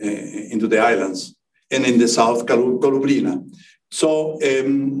the islands, and in the south, Colubrina. So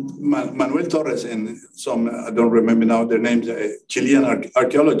Manuel Torres and some, I don't remember now their names, Chilean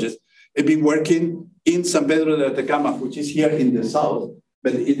archaeologists, have been working in San Pedro de Atacama, which is here in the south,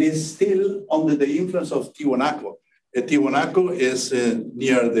 but it is still under the influence of Tiwanaku. Tiwanaku is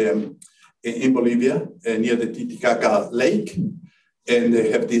near in Bolivia, near the Titicaca Lake. And they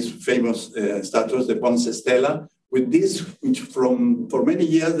have these famous statues, the Ponce Stela, with this, which for many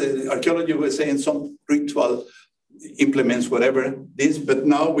years, the archaeology was saying some ritual implements, whatever this, but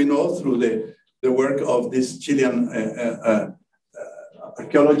now we know through the work of this Chilean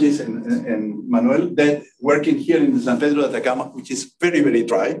archaeologist and Manuel, that working here in the San Pedro de Atacama, which is very, very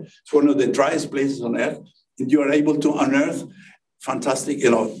dry, it's one of the driest places on earth, and you are able to unearth fantastic,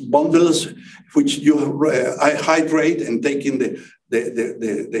 you know, bundles, which you hydrate and take in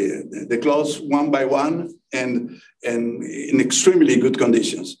the clothes one by one and in extremely good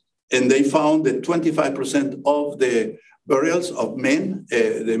conditions. And they found that 25% of the burials of men,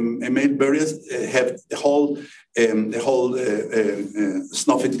 the male burials, have the whole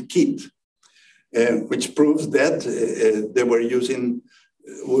snuffed kit, which proves that they were using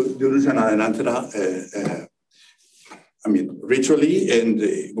an Adelantera I mean, ritually, and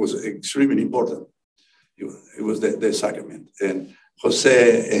it was extremely important. It was the sacrament. And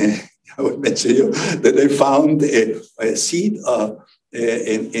Jose, I will mention you that they found a seed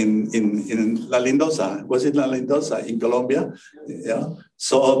in La Lindosa. Was it La Lindosa in Colombia? Yeah.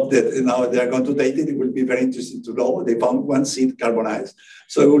 So that now they are going to date it. It will be very interesting to know. They found one seed carbonized.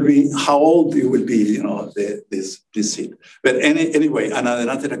 So it will be how old it will be, you know, this seed. But anyway,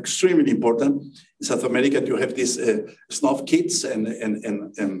 another extremely important in South America. You have these snuff kits and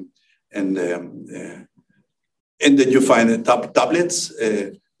then you find tablets.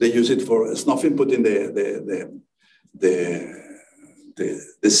 They use it for snuffing, put in the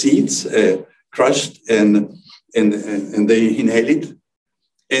seeds crushed and they inhale it.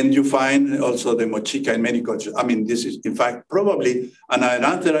 And you find also the mochica in many cultures. I mean, this is in fact probably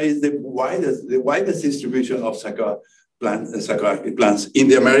Anaeranthera is the widest distribution of psychoactive plants in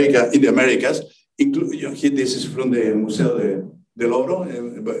the Americas. This is from the Museo del Oro,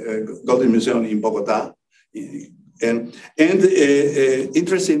 Golden Museum in Bogota. And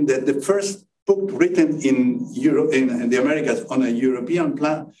interesting that the first book written in Europe, in the Americas, on a European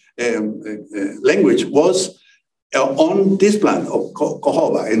language was on this plant of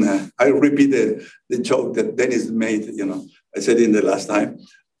cojoba. And I repeat the joke that Dennis made, you know, I said in the last time,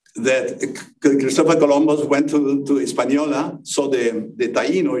 that Christopher Columbus went to Hispaniola, saw the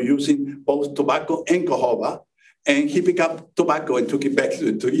Taíno using both tobacco and cojoba, and he picked up tobacco and took it back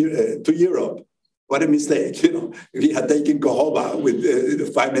to Europe. What a mistake, you know. If he had taken cojoba with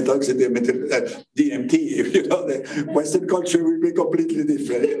 5-methoxy DMT, you know, the Western culture would be completely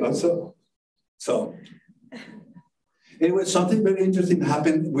different, you know. So anyway, something very interesting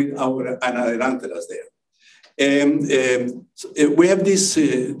happened with our anaerantheras there. We have these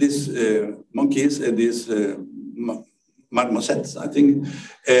monkeys, these marmosets, I think,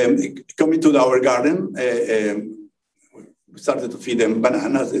 coming to our garden. We started to feed them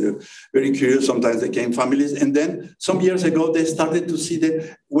bananas. They were very curious. Sometimes they came families. And then some years ago, they started to see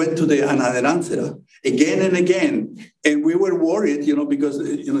went to the anaeranthera again and again. And we were worried, you know, because,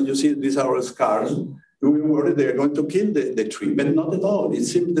 you know, you see these are our scars. We were worried they are going to kill the tree, but not at all. It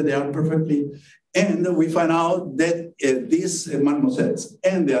seems that they are perfectly. And we find out that these marmosets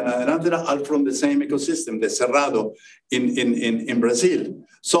and the anaeranthera are from the same ecosystem, the Cerrado in Brazil.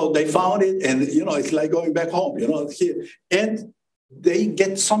 So they found it, and you know, it's like going back home, you know, here, and they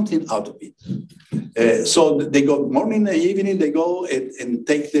get something out of it. So they go morning and evening, they go and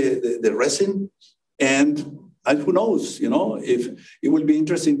take the resin, and who knows, you know, if it will be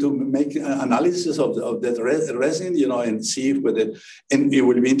interesting to make analysis of that resin, you know, and see whether, and it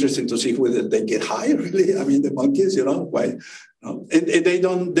will be interesting to see whether they get high, really. I mean, the monkeys, you know, why? And they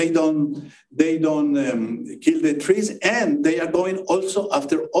don't kill the trees, and they are going also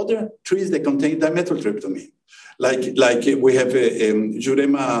after other trees that contain dimethyltryptamine, like we have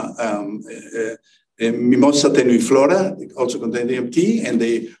Jurema. Mimosa tenuiflora, also contain DMT, and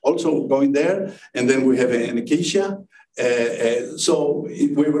they also going there. And then we have an acacia. So we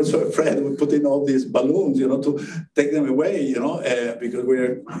were so afraid we put in all these balloons, you know, to take them away, you know, because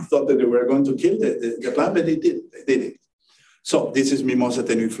we thought that they were going to kill the plant, but they did it. So this is Mimosa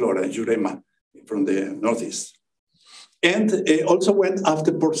tenuiflora, Jurema, from the Northeast. And also went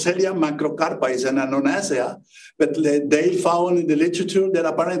after Porcellia macrocarpa, is an Annonacea, but they found in the literature that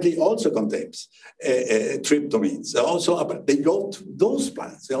apparently also contains tryptamines. Also, they go to those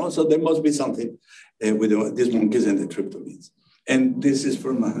plants. You know, so there must be something with these monkeys and the tryptamines. And this is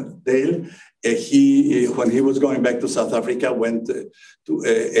from Dale. When he was going back to South Africa, went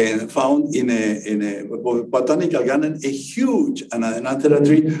and found in a botanical garden a huge anaeranthera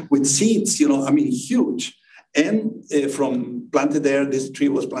tree with seeds. You know, I mean, huge. And from planted there, this tree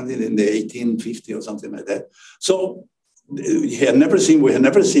was planted in the 1850 or something like that. So we had never seen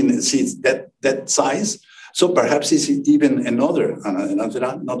seeds that size. So perhaps it's even another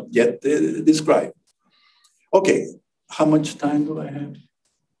anaeranthera not yet described. Okay, how much time do I have?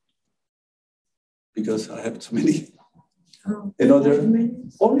 Because I have too many. Another 5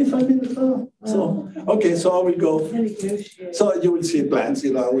 minutes. Only 5 minutes. So okay, so I will go. So you will see plants.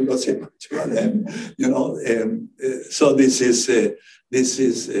 You know, I will not say much about them. You know, so this is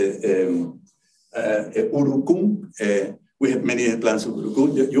urucum. We have many plants of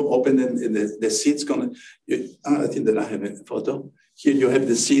urucum. You open them, the seeds. I think that I have a photo. Here you have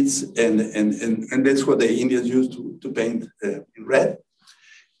the seeds, and that's what the Indians used to paint in red.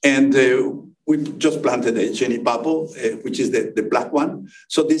 And we just planted a Genipapo, which is the black one.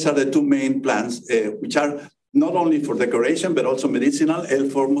 So these are the two main plants, which are not only for decoration, but also medicinal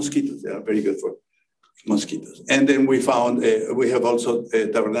and for mosquitoes. They are very good for mosquitoes. And then we found, we have also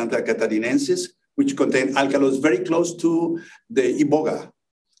Tabernantha catarinensis, which contain alkaloids very close to the iboga,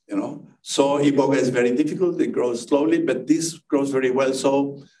 you know. So iboga is very difficult, it grows slowly, but this grows very well.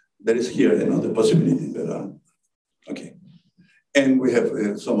 So there is here another possibility. But, okay. And we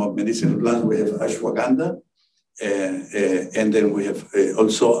have some of medicinal plants. We have ashwagandha, and then we have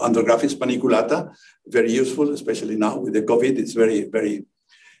also Andrographis paniculata, very useful, especially now with the COVID. It's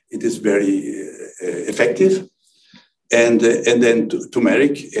it is very effective. And then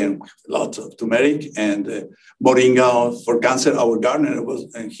turmeric, and lots of turmeric, and moringa for cancer. Our gardener was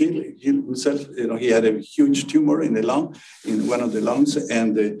he himself, you know, he had a huge tumor in the lung, in one of the lungs,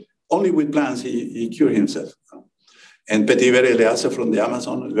 and only with plants he cured himself. And Petiver eleaceae from the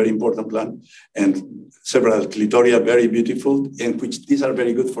Amazon, a very important plant, and several clitoria, very beautiful, and which these are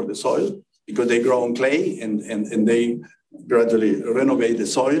very good for the soil because they grow on clay and they gradually renovate the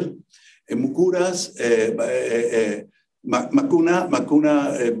soil. And mucuras, macuna,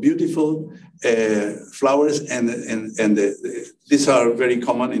 beautiful flowers, and these are very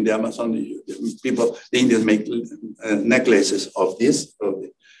common in the Amazon. The Indians make necklaces of this, of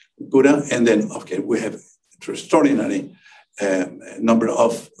the mucura, and then we have extraordinary number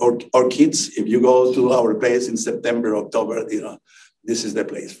of orchids. If you go to our place in September, October, you know, this is the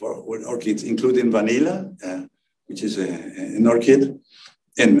place for orchids, including vanilla, which is an orchid,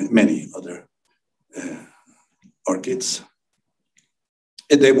 and many other orchids.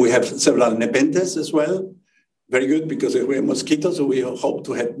 And then we have several nepenthes as well. Very good, because we have mosquitoes, so we hope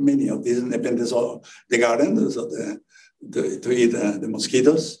to have many of these nepenthes on the garden, so to eat the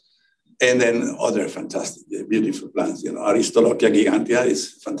mosquitoes. And then other fantastic, beautiful plants. You know, Aristolochia gigantea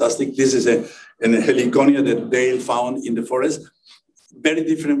is fantastic. This is a heliconia that Dale found in the forest. Very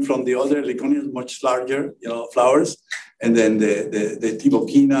different from the other heliconias, much larger, you know, flowers. And then the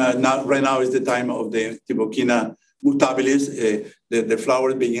Tibochina, right now is the time of the Tibochina mutabilis. The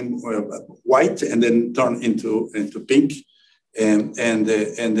flowers begin white and then turn into pink. And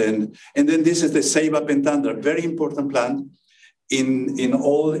then this is the Ceiba pentandra, very important plant. In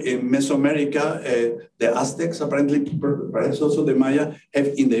Mesoamerica, the Aztecs, apparently, perhaps also the Maya, have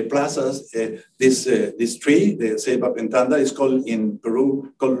in the plazas this tree, the Ceiba pentandra, is called in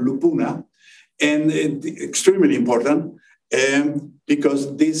Peru, called lupuna, and extremely important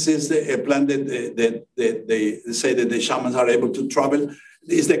because this is a plant that they say that the shamans are able to travel.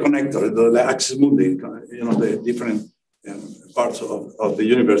 It's the connector, the axis mundi, you know, the different parts of the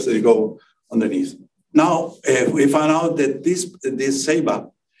universe that go underneath. Now, we found out that this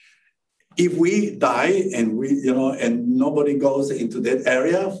ceiba, if we die and and nobody goes into that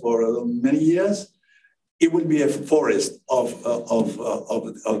area for many years, it will be a forest of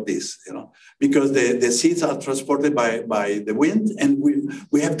this, you know, because the seeds are transported by the wind, and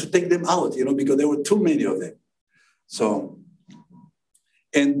we have to take them out, you know, because there were too many of them. So,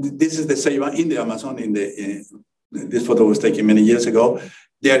 and this is the ceiba in the Amazon. This photo was taken many years ago.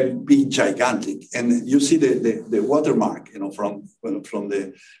 They're big, gigantic, and you see the watermark, you know, from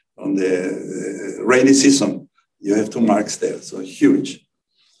the rainy season. You have 2 marks there, so huge,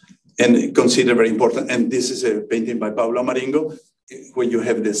 and considered very important. And this is a painting by Pablo Maringo, where you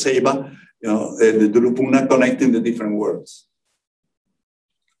have the ceiba, you know, the lupuna connecting the different worlds.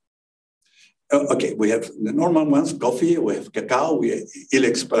 Okay, we have the normal ones: coffee, we have cacao, we have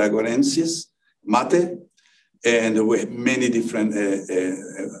Ilex paraguayensis, mate. And we have many different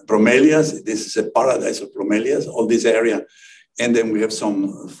bromelias. This is a paradise of bromelias, all this area. And then we have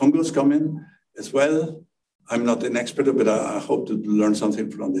some fungus coming as well. I'm not an expert, but I hope to learn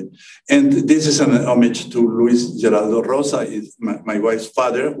something from it. And this is an homage to Luis Geraldo Rosa, is my wife's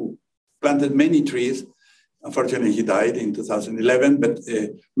father, who planted many trees. Unfortunately, he died in 2011, but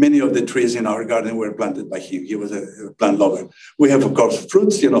many of the trees in our garden were planted by him. He was a plant lover. We have, of course,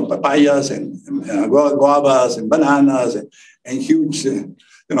 fruits, you know, papayas and guavas and bananas and huge, you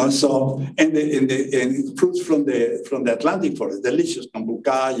know, so, and fruits from the Atlantic forest, delicious,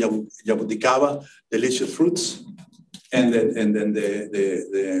 cambuca, jabuticaba, delicious fruits. And then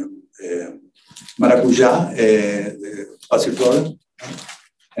the maracuja, the passiflora,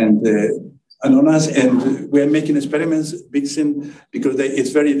 and ananas, and we're making experiments mixing because it's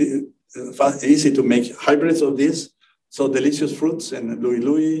very easy to make hybrids of this. So delicious fruits and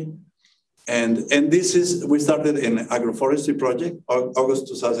louis, and this is, we started an agroforestry project August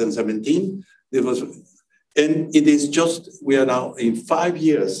 2017. And it is just, we are now in 5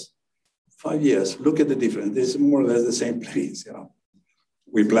 years. 5 years. Look at the difference. This is more or less the same place. You know,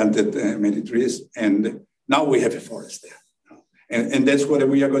 we planted many trees, and now we have a forest there. And that's what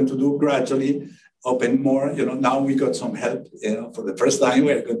we are going to do gradually, open more. You know, now we got some help, you know, for the first time.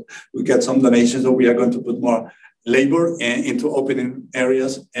 We got some donations, so we are going to put more labor into opening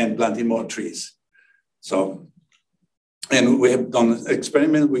areas and planting more trees. So, and we have done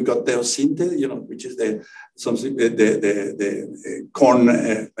experiments. We got teosinte, which is the corn,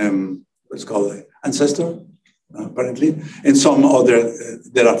 what's called ancestor, apparently, and some other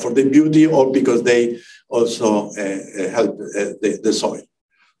that are for the beauty or because they also help the soil.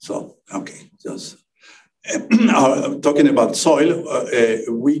 So, okay, just talking about soil,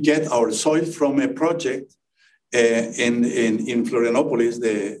 we get our soil from a project in Florianopolis.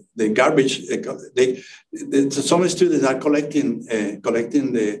 The garbage, some students are collecting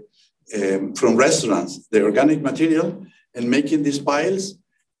from restaurants the organic material and making these piles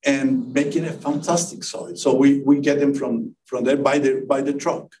and making a fantastic soil. So we get them from there by the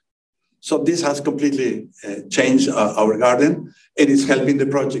truck. So this has completely changed our garden, and it's helping the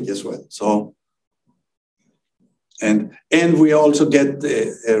project as well. So, and we also get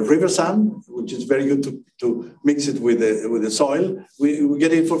river sand, which is very good to mix it with the soil. We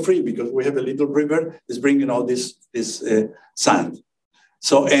get it for free because we have a little river that's bringing all this sand.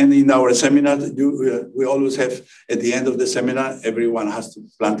 So, and in our seminar, we always have, at the end of the seminar, everyone has to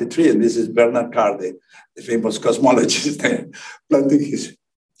plant a tree. And this is Bernard Carr, the famous cosmologist, planting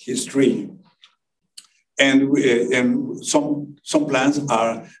his tree. And some plants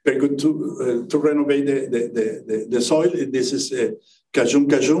are very good to renovate the soil. This is Cajun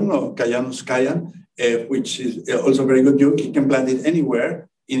or Cayanus Cayan, which is also very good. You can plant it anywhere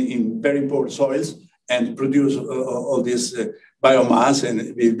in very poor soils and produce all this biomass, and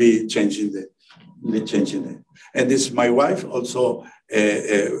it will be changing the. And this is my wife also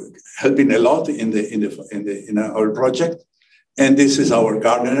helping a lot in our project. And this is our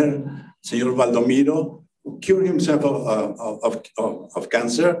gardener, Senor Valdomiro, who cured himself of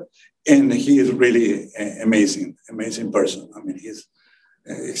cancer, and he is really amazing person. I mean, he's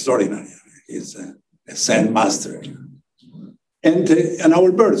extraordinary. He's a Zen master. And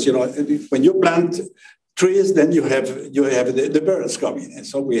our birds, when you plant trees, then you have the birds coming, and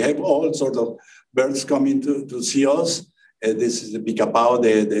so we have all sorts of birds coming to see us. This is the picapao,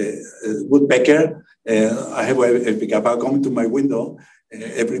 the woodpecker. I have a picapao coming to my window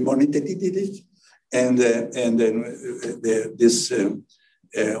every morning, and then this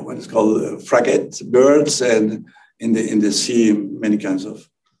what is called fragate birds, and in the sea many kinds of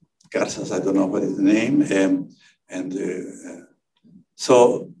garzas. I don't know what is the name,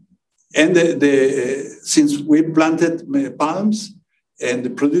 since we planted palms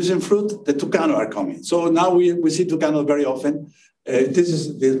and producing fruit, the tucano are coming. So now we see tucano very often. This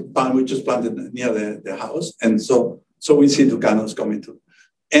is the palm we just planted near the house, and so we see tucanos coming too.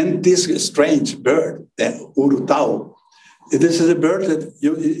 And this strange bird, the urutau, this is a bird that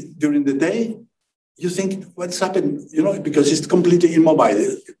during the day you think what's happened, because it's completely immobile.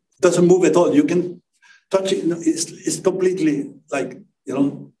 It doesn't move at all. You can touch it. It's completely like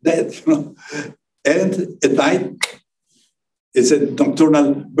dead. And at night, it's a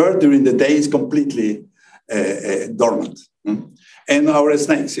nocturnal bird. During the day, it's completely dormant. And our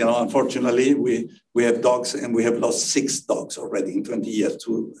snakes, unfortunately, we have dogs, and we have lost 6 dogs already in 20 years,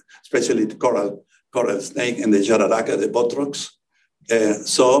 especially the coral snake and the jararaca, the botrox.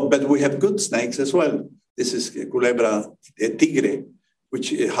 But we have good snakes as well. This is Culebra tigre, which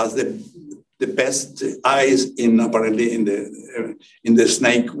has the best eyes apparently in the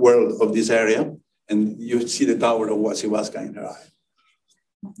snake world of this area. And you see the tower of Wasiwaska in her eye.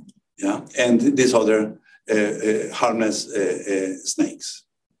 Yeah, and these other harness snakes.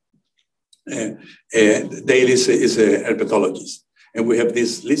 Dale is a herpetologist. And we have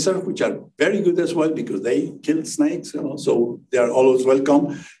these lizards, which are very good as well because they kill snakes, so they are always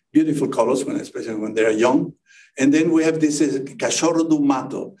welcome. Beautiful colors, especially when they are young. And then we have this cachorro do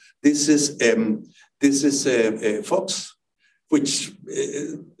mato. This is a fox, which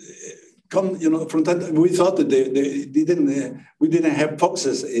from that we thought that we didn't have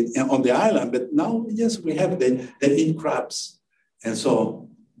foxes on the island, but now yes, we have. They eat crabs, and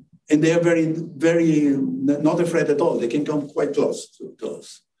they are very, very not afraid at all. They can come quite close to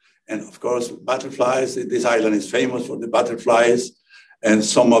us. And of course, butterflies. This island is famous for the butterflies. And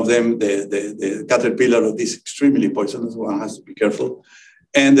some of them, the caterpillar of this extremely poisonous one has to be careful.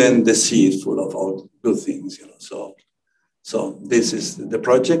 And then the sea is full of all good things, So this is the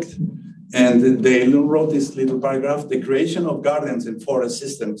project. And they wrote this little paragraph: the creation of gardens and forest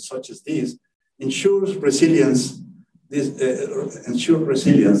systems such as these ensures resilience.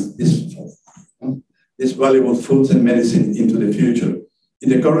 This valuable foods and medicine into the future. In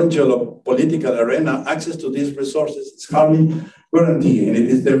the current geopolitical arena, access to these resources is hardly guaranteed, and it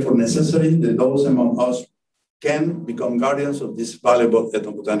is therefore necessary that those among us can become guardians of this valuable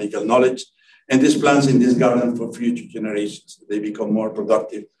ethnobotanical knowledge and these plants in this garden for future generations. They become more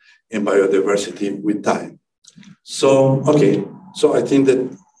productive in biodiversity with time. So, okay, so I think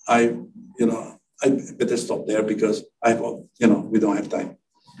that I better stop there because we don't have time.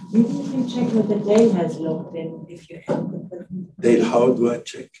 Maybe you can check whether Dale has logged in if you have. Dale, how do I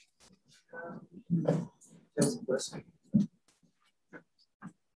check?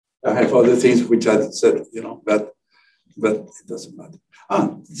 I have other things which I said, but it doesn't matter.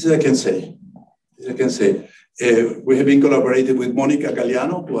 This I can say. We have been collaborating with Monica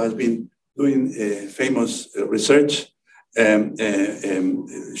Galliano, who has been doing famous research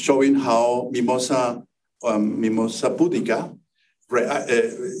showing how Mimosa pudica,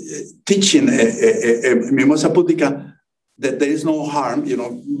 teaching Mimosa pudica that there is no harm,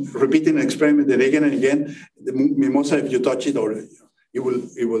 repeating an experiment again and again. The mimosa, if you touch it, or it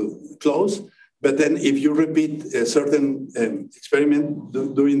will close. But then if you repeat a certain experiment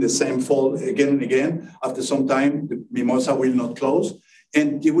doing the same fall again and again, after some time, the mimosa will not close.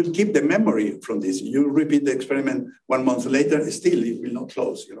 And you will keep the memory from this. You repeat the experiment 1 month later, still it will not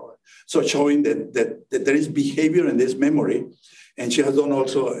close, So showing that there is behavior and there's memory. And she has done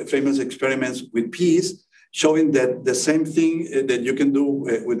also famous experiments with peas, showing that the same thing that you can do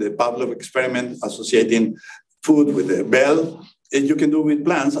with the Pavlov experiment, associating food with the bell, and you can do with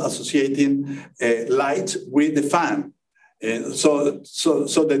plants, associating light with the fan. So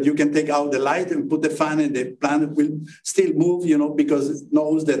that you can take out the light and put the fan, and the plant will still move, because it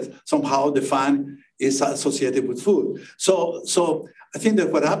knows that somehow the fan is associated with food. So I think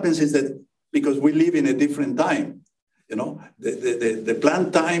that what happens is that because we live in a different time, the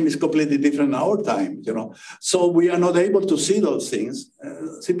plant time is completely different than our time, So we are not able to see those things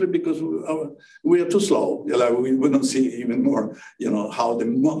simply because we are too slow. We don't see even more, how the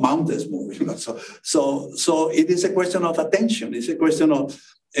mountains move. So it is a question of attention. It's a question of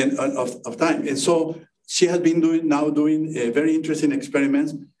time. And so she has been doing very interesting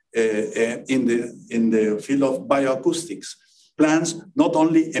experiments in the field of bioacoustics. Plants not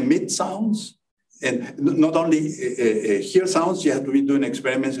only emit sounds, and not only hear sounds, you have to be doing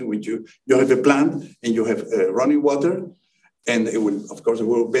experiments in which you have a plant and you have running water, and it will, of course, it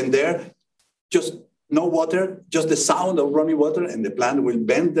will bend there. Just no water, just the sound of running water, and the plant will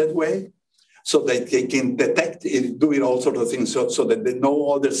bend that way, so that they can detect it, doing all sorts of things, so that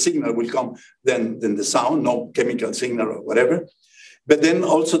no other signal will come than the sound, no chemical signal or whatever. But then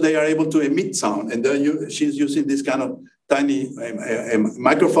also they are able to emit sound, and she's using this kind of tiny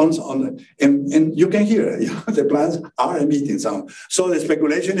microphones and you can hear the plants are emitting sound. So the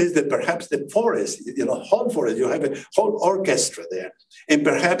speculation is that perhaps the forest, whole forest, you have a whole orchestra there, and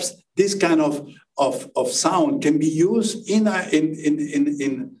perhaps this kind of sound can be used to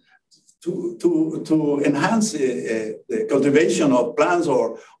enhance the cultivation of plants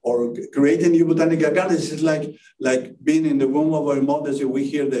or creating new botanical gardens. It's like being in the womb of our mothers. We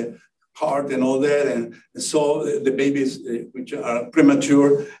hear the heart and all that, and so the babies which are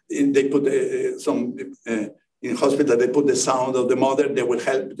premature, they put some in hospital. They put the sound of the mother. They will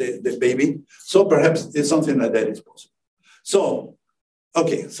help the baby. So perhaps it's something like that is possible. So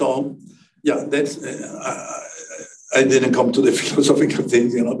okay, so yeah, that's. I didn't come to the philosophical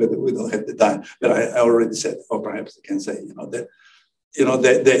things, but we don't have the time. But I already said, or perhaps I can say, that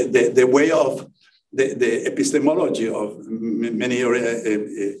the way of the epistemology of many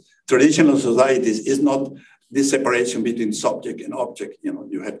traditional societies is not this separation between subject and object.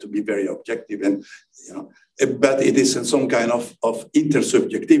 You have to be very objective, and but it is some kind of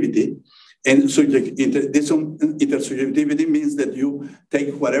intersubjectivity. And this intersubjectivity means that you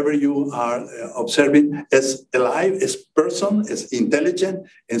take whatever you are observing as alive, as person, as intelligent.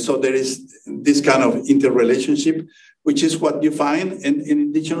 And so there is this kind of interrelationship, which is what you find in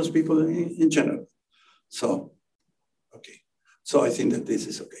indigenous people in general. So, okay. So I think that this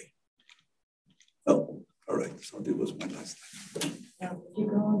is okay. Oh, all right. So this was my last time. Now, you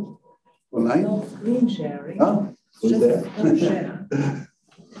go online? No screen sharing. Who's there? Don't share.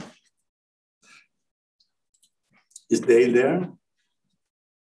 Is Dale there?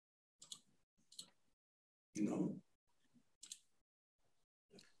 No.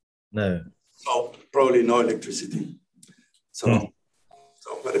 No. Oh, probably no electricity. So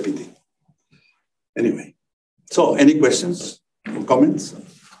what a pity. Anyway, so any questions or comments?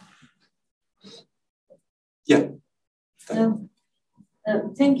 Yeah.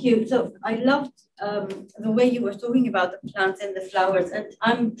 Thank you. So I loved the way you were talking about the plants and the flowers, and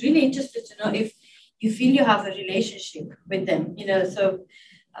I'm really interested to know if you feel you have a relationship with them, so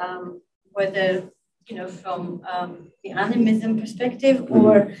whether, from the animism perspective,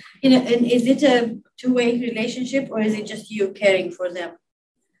 or, and is it a two-way relationship, or is it just you caring for them?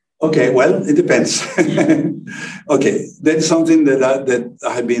 Okay, well, it depends. Okay, that's something that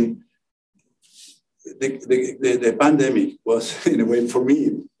I have been. The pandemic was, in a way, for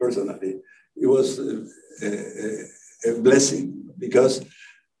me personally, it was a blessing because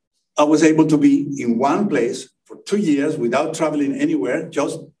I was able to be in one place for 2 years without traveling anywhere,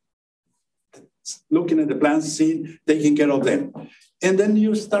 just looking at the plants, seeing, taking care of them. And then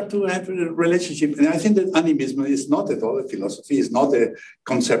you start to have a relationship. And I think that animism is not at all a philosophy, it's not a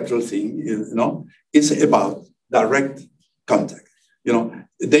conceptual thing, you know, it's about direct contact. You know,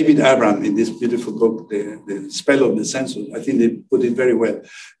 David Abram in this beautiful book, The Spell of the Senses, I think they put it very well.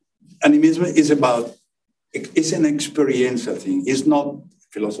 Animism is about, it's an experiential thing. It's not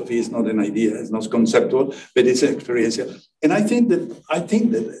philosophy, it's not an idea, it's not conceptual, but it's experiential. And I feel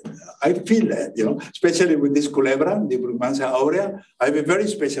that, you know, especially with this culebra, the Brugmansia aurea, I have a very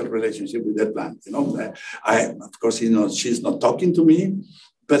special relationship with that plant. You know, of course, you know, she's not talking to me,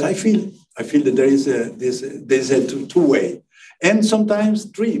 but I feel that there's a two-way. And sometimes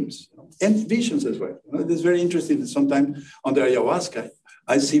dreams and visions as well. You know, it's very interesting that sometimes on the ayahuasca,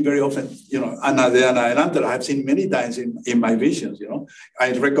 I see very often, you know, Ana de Ana Adelante, I've seen many times in my visions, you know.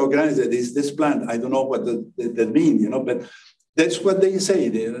 I recognize that it's this plant. I don't know what that means, you know, but that's what they say,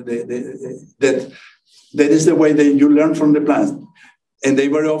 that is the way that you learn from the plants. And they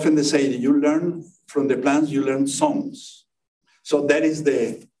very often they say that you learn from the plants, you learn songs. So that is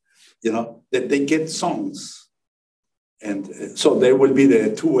you know, that they get songs. And so there will be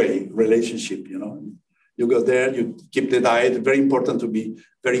the two-way relationship, you know. You go there, you keep the diet, very important to be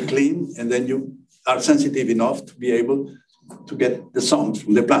very clean, and then you are sensitive enough to be able to get the songs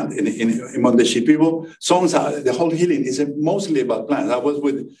from the plant. Among the Shi people, songs are, the whole healing is mostly about plants. I was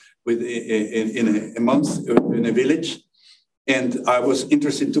in a month in a village, and I was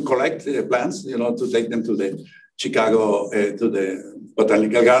interested to collect plants, you know, to take them to the Chicago, to the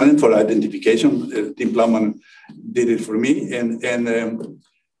Botanical Garden for identification. Tim Plowman did it for me, and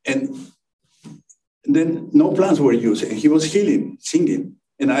then no plants were used, and he was healing, singing.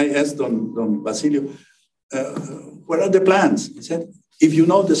 And I asked Don Basilio, where are the plants? He said, if you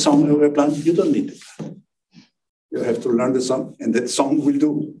know the song of a plant, you don't need the plant. You have to learn the song, and that song will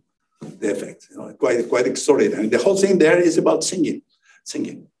do the effect. You know, quite extraordinary. And the whole thing there is about singing,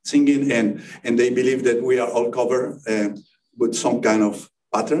 and they believe that we are all covered with some kind of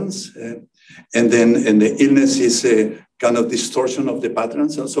patterns, and the illness is a kind of distortion of the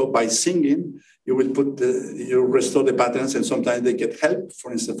patterns. And so by singing, you will you restore the patterns, and sometimes they get help.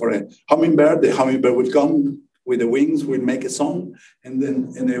 For instance, for a hummingbird, the hummingbird will come with the wings, will make a song, and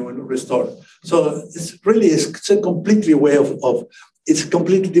they will restore. So it's a completely way of it's a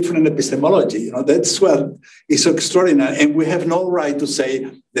completely different epistemology. You know, that's what is so extraordinary. And we have no right to say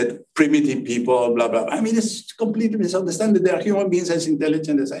that primitive people, blah, blah, blah. I mean, it's completely misunderstanding. They are human beings as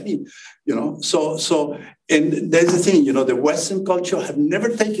intelligent as any, you know. So, and there's the thing, you know, the Western culture have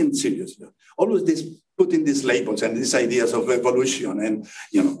never taken seriously. Always putting these labels and these ideas of evolution. And,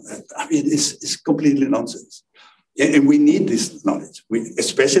 you know, I mean, it's completely nonsense. And we need this knowledge.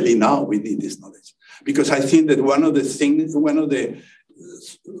 Especially now, we need this knowledge. Because I think that one of the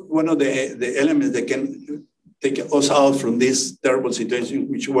elements that can take us out from this terrible situation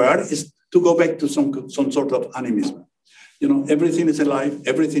which we are is to go back to some sort of animism. You know, everything is alive,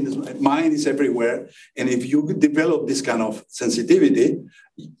 everything is, mind is everywhere. And if you develop this kind of sensitivity,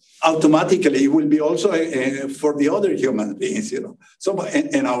 automatically it will be also for the other human beings, you know. So,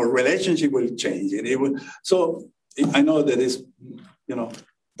 and our relationship will change. And it will, so I know that is, you know,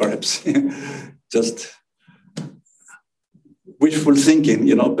 perhaps just wishful thinking,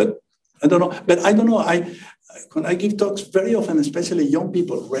 you know, but I don't know. But I don't know. When I give talks, very often, especially young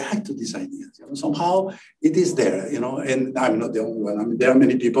people, react to these ideas. You know, somehow it is there, you know, and I'm not the only one. I mean, there are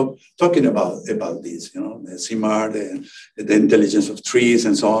many people talking about this, you know, the CIMAR, the intelligence of trees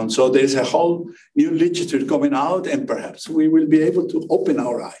and so on. So there's a whole new literature coming out, and perhaps we will be able to open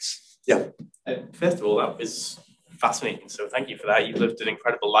our eyes. Yeah. First of all, that was fascinating. So thank you for that. You've lived an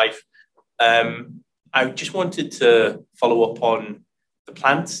incredible life. I just wanted to follow up on the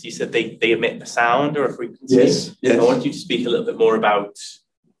plants. You said they emit a sound or a frequency. Yes. I want you to speak a little bit more about,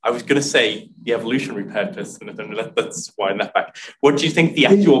 I was going to say the evolutionary purpose, and then let's wind that back. What do you think the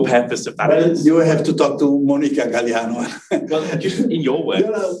actual purpose of that is? You have to talk to Monica Galliano. Well, just in your words,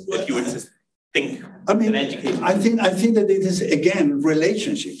 if you were to think, I mean, I think that it is, again,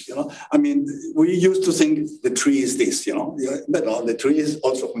 relationship, you know. I mean, we used to think the tree is this, you know, but no, the tree is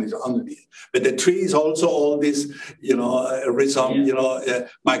also underneath. But the tree is also all this, you know, rhizome, you know,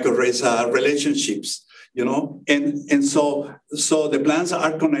 mycorrhiza relationships, you know, and so the plants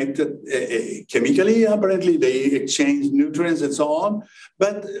are connected chemically. Apparently, they exchange nutrients and so on,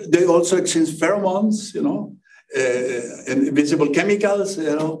 but they also exchange pheromones, you know, and invisible chemicals,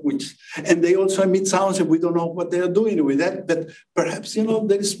 you know, and they also emit sounds, and we don't know what they are doing with that. But perhaps, you know,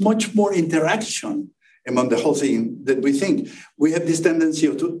 there is much more interaction among the whole thing that we think. We have this tendency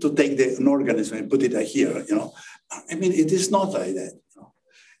to take an organism and put it here, you know. I mean, it is not like that.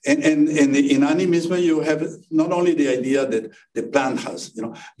 And in animism, you have not only the idea that the plant has, you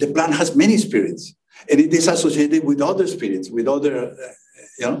know, the plant has many spirits, and it is associated with other spirits, with other,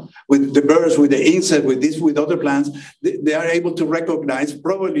 you know, with the birds, with the insects, with other plants. They are able to recognize,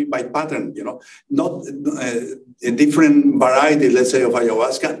 probably by pattern, you know, not a different variety, let's say, of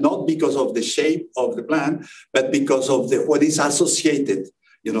ayahuasca, not because of the shape of the plant, but because of what is associated.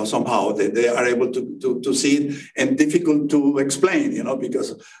 You know, somehow they are able to see it, and difficult to explain, you know,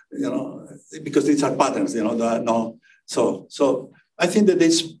 because these are patterns, you know. So I think that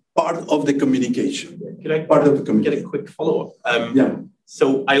it's part of the communication. Could I get a quick follow-up? Yeah.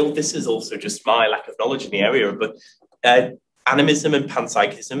 So this is also just my lack of knowledge in the area, but animism and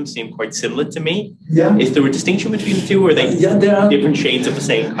panpsychism seem quite similar to me. Yeah. Is there a distinction between the two, or are they there are different shades of the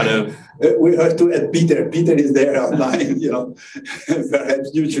same kind of? We have to add Peter. Peter is there online, you know. Perhaps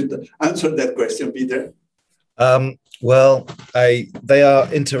you should answer that question, Peter. Well, they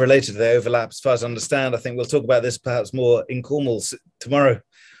are interrelated. They overlap, as far as I understand. I think we'll talk about this perhaps more in Cornwall tomorrow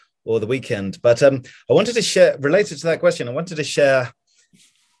or the weekend. But I wanted to share, related to that question, I wanted to share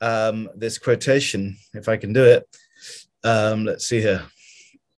this quotation, if I can do it. Let's see here.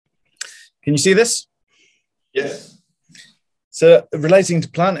 Can you see this? Yes. So relating to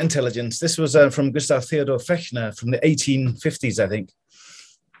plant intelligence, this was from Gustav Theodor Fechner from the 1850s, I think.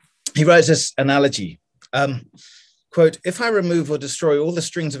 He writes this analogy, quote, if I remove or destroy all the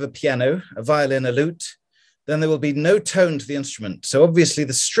strings of a piano, a violin, a lute, then there will be no tone to the instrument. So obviously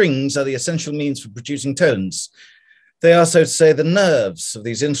the strings are the essential means for producing tones. They are, so to say, the nerves of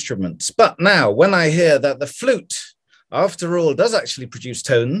these instruments. But now, when I hear that the flute, after all, does actually produce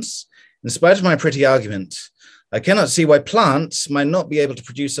tones, in spite of my pretty argument, I cannot see why plants might not be able to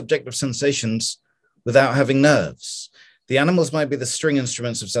produce subjective sensations without having nerves. The animals might be the string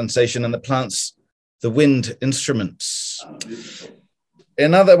instruments of sensation and the plants, the wind instruments.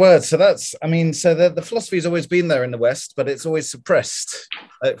 In other words, so that's, I mean, so the philosophy has always been there in the West, but it's always suppressed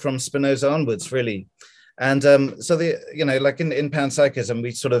from Spinoza onwards, really. And so you know, like in panpsychism,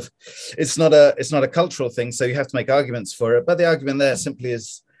 we sort of, it's not a cultural thing, so you have to make arguments for it. But the argument there simply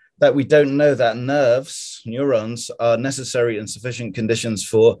is that we don't know that nerves, neurons, are necessary and sufficient conditions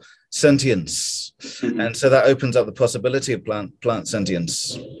for sentience. And so that opens up the possibility of plant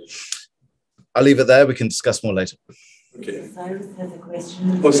sentience. I'll leave it there. We can discuss more later. Okay. Osiris has a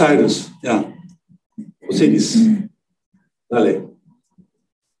question. Osiris, yeah. Osiris. Dale.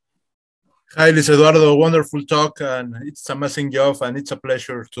 Hi, Luis Eduardo. Wonderful talk, and it's an amazing job, and it's a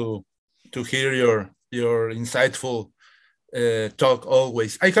pleasure to hear your insightful talk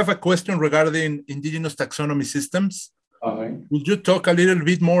always. I have a question regarding indigenous taxonomy systems. Would you talk a little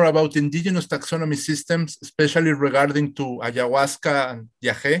bit more about indigenous taxonomy systems, especially regarding to ayahuasca and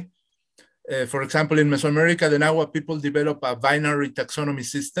yagé? For example, in Mesoamerica, the Nahua people develop a binary taxonomy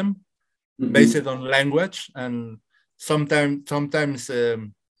system based on language, and sometimes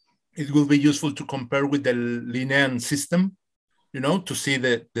it will be useful to compare with the Linnean system, you know, to see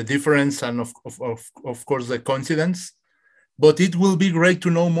the difference and of course the coincidence. But it will be great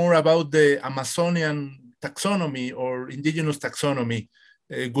to know more about the Amazonian taxonomy or indigenous taxonomy.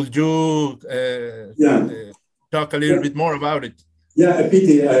 Could you talk a little bit more about it? Yeah,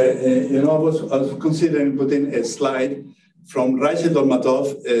 pity. You know, I was considering putting a slide from Rachel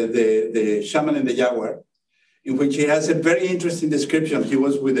Dolmatov, the shaman and the jaguar, in which he has a very interesting description. He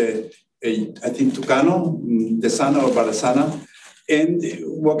was with I think, Tucano, the son of Barasana, and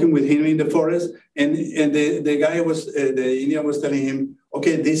walking with him in the forest. And the guy the Indian was telling him,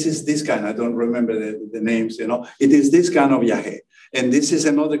 okay, this is this kind. I don't remember the names, you know. It is this kind of yagé, and this is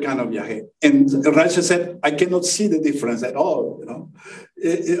another kind of yagé. And Raja said, I cannot see the difference at all, you know.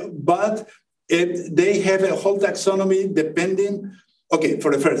 But they have a whole taxonomy depending, okay,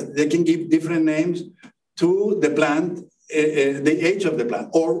 for the first, they can give different names to the plant, the age of the plant,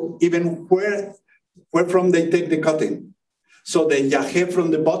 or even where from they take the cutting. So the yagé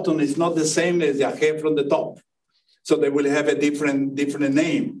from the bottom is not the same as yagé from the top. So they will have a different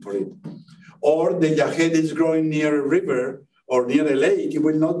name for it. Or the yagé that is growing near a river or near a lake, it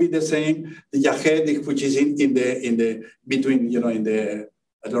will not be the same. The yagé which is in the between, you know, in the,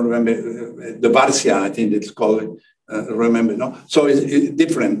 I don't remember, the Barcia, I think it's called, remember, no? So it's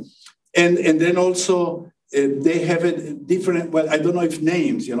different. And then also they have a different, well, I don't know if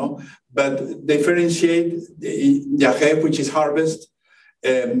names, but differentiate the yahe, which is harvest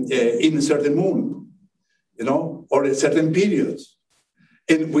in a certain moon, or at certain periods.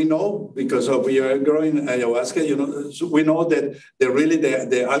 And we know, because we are growing ayahuasca, so we know that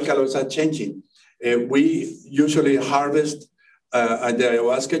the alkaloids are changing. We usually harvest the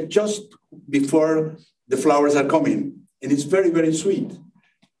ayahuasca just before the flowers are coming, and it's very, very sweet.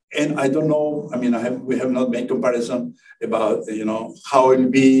 And I don't know, we have not made comparison about, how it will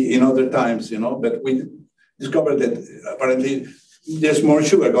be in other times, but we discovered that apparently there's more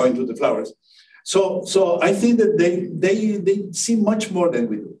sugar going to the flowers. So I think that they see much more than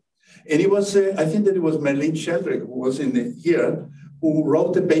we do. And it was, I think that it was Merlin Sheldrake who was here, who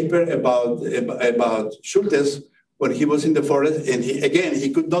wrote a paper about Schultes when he was in the forest, and he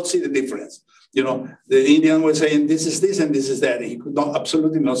could not see the difference. The Indian was saying, this is this and this is that. And he could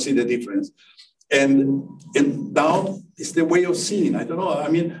absolutely not see the difference. And now it's the way of seeing. I don't know.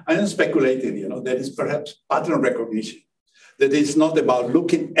 I am speculating, that is perhaps pattern recognition. That it's not about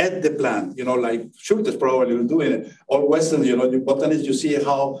looking at the plant, like Schultes probably will do it. Or Western, the botanists, you see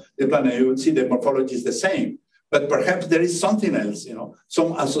how the plant, and you would see the morphology is the same. But perhaps there is something else,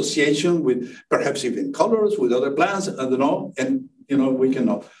 some association with perhaps even colors with other plants, I don't know, and, we can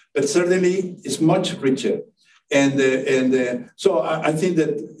know. But certainly it's much richer. And so I think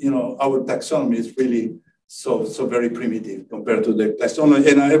that, our taxonomy is really so very primitive compared to the taxonomy.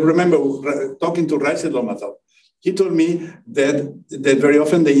 And I remember talking to Reisellomathov. He told me that very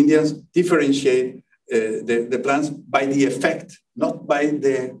often the Indians differentiate the plants by the effect, not by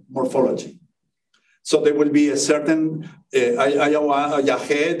the morphology. So there will be a certain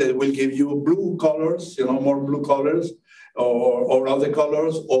yahe that will give you blue colors, more blue colors, or other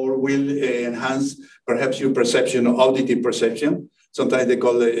colors, or will enhance perhaps your perception, or auditive perception. Sometimes they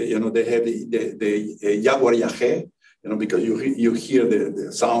call it, they have the jaguar yahe, because you hear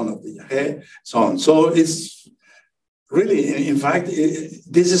the sound of the yahe, so on. So it's really, in fact,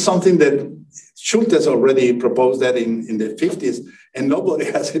 this is something that Schultes already proposed that in the 50s, and nobody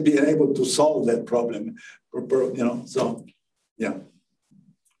has been able to solve that problem, so, yeah.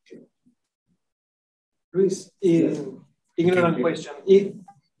 Okay. Luis, ignorant question.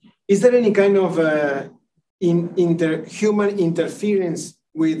 Is there any kind of human interference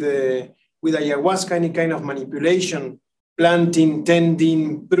with ayahuasca, any kind of manipulation, planting,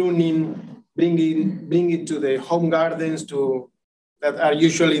 tending, pruning, bring it to the home gardens that are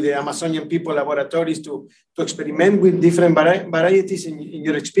usually the Amazonian people laboratories to experiment with different varieties in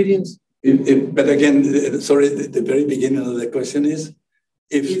your experience? But again, sorry, the very beginning of the question is,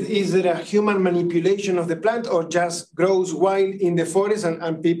 is there a human manipulation of the plant, or just grows wild in the forest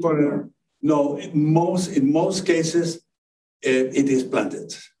and people? No, in most cases, it is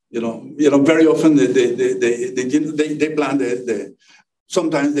planted. Very often they plant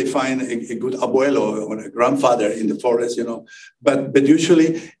sometimes they find a good abuelo or a grandfather in the forest, but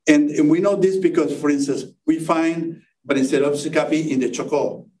usually, and we know this because, for instance, we find Banisteropsis capi in the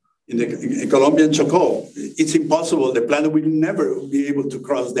Chocó, in the Colombian Chocó. It's impossible. The plant will never be able to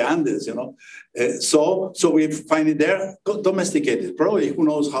cross the Andes, So we find it there, domesticated, probably who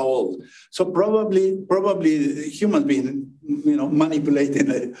knows how old. So probably humans been,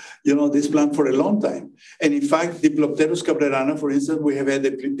 manipulating, this plant for a long time. And in fact, Diplopterus cabrerana, for instance, we have had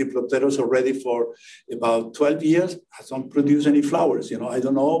the Diplopterus already for about 12 years, hasn't produced any flowers. I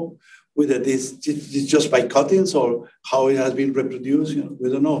don't know whether this is just by cuttings or how it has been reproduced. We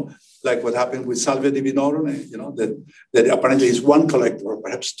don't know. Like what happened with Salvia divinorum, that apparently is one collector, or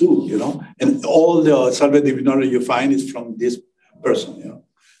perhaps two, and all the Salvia divinorum you find is from this person,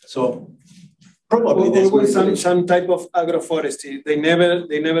 So probably there's always some type of agroforestry. They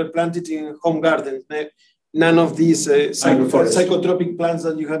never planted in home gardens. None of these psychotropic plants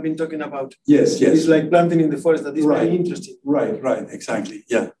that you have been talking about. Yes. It's like planting in the forest. That is very interesting. Right, exactly.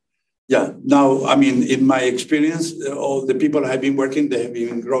 Yeah. Now, in my experience, all the people have been working, they have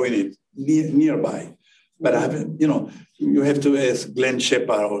been growing it nearby. But I haven't, you have to ask Glenn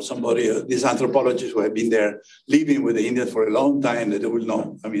Shepard or somebody, these anthropologists who have been there living with the Indians for a long time, that they will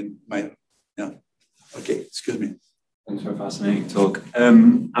know. Okay, excuse me. Thanks for a fascinating talk.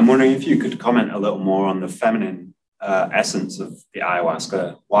 I'm wondering if you could comment a little more on the feminine essence of the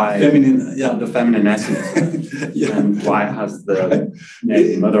ayahuasca. Why feminine? Yeah, the feminine essence, and why it has the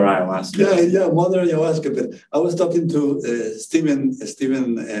name Mother Ayahuasca. Yeah, Mother Ayahuasca. But I was talking to Stephen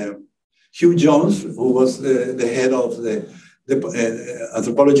Hugh Jones, who was the head of the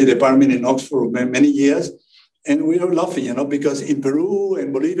anthropology department in Oxford for many years, And we are laughing, because in Peru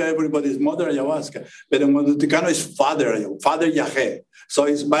and Bolivia, everybody's mother ayahuasca, but in Tucano is father Yahé. So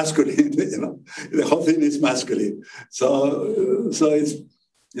it's masculine, the whole thing is masculine. So it's,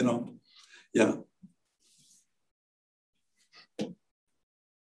 yeah.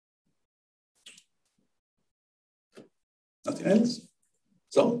 Nothing else?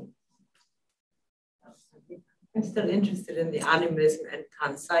 So? I'm still interested in the animism and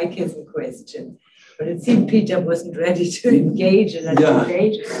panpsychism question, but it seemed Peter wasn't ready to engage in a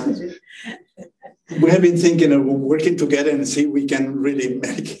debate about it. We have been thinking of working together and see if we can really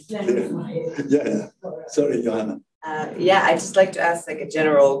make it. Yeah. Sorry, Johanna. I'd just like to ask a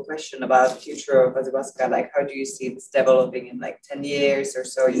general question about the future of Wasiwaska. How do you see this developing in 10 years or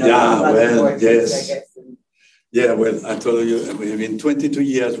so? Yes. I guess. Yeah, well, I told you, we've been 22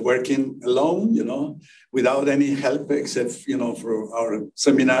 years working alone, without any help except, for our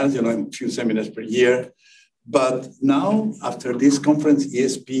seminars, a few seminars per year. But now, after this conference,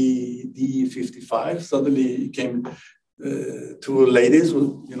 ESPD 55, suddenly came two ladies,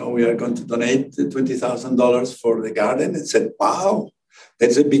 we are going to donate $20,000 for the garden, and said, wow,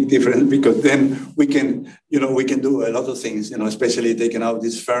 that's a big difference, because then we can do a lot of things, especially taking out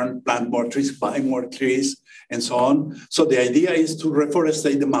this fern, plant more trees, buy more trees, and so on. So the idea is to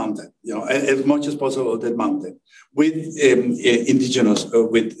reforestate the mountain, as much as possible, the mountain, with indigenous,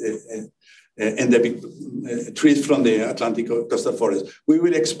 with endemic trees from the Atlantic coastal forest. We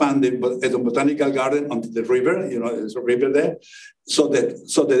will expand the Ethnobotanical garden onto the river, there's a river there, so that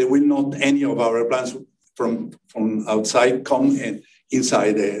there will not any of our plants from outside come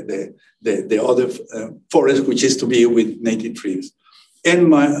inside the other forest, which is to be with native trees.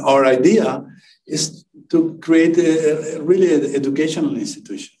 And our idea is to create really an educational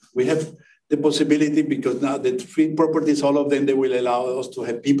institution. We have the possibility, because now the tree properties, all of them, they will allow us to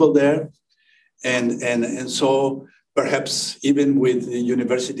have people there. And so perhaps even with the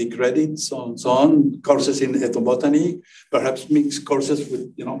university credits, so on, courses in ethnobotany, perhaps mixed courses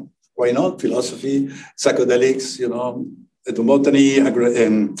with, why not, philosophy, psychedelics, ethnobotany,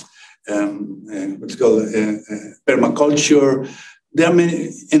 what's called permaculture. There are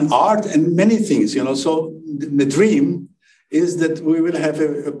many, in art and many things, So the dream is that we will have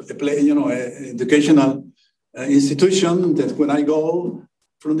an educational institution that when I go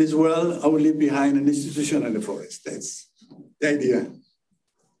from this world, I will leave behind an institution in the forest. That's the idea.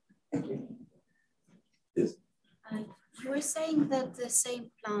 Yes. You were saying that the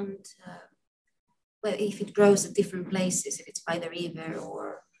same plant, if it grows at different places, if it's by the river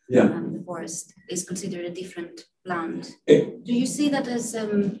or the forest, is considered a different plant. Do you see that as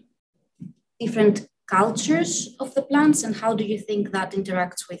different cultures of the plants, and how do you think that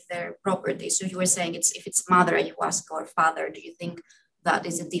interacts with their properties? So you were saying if it's mother ayahuasca or father, do you think that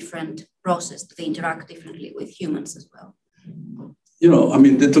is a different process? Do they interact differently with humans as well?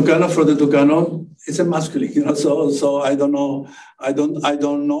 The Tucano, for the Tucano, it's a masculine, so I don't know. I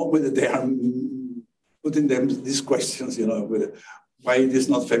don't know whether they are putting them these questions, why it is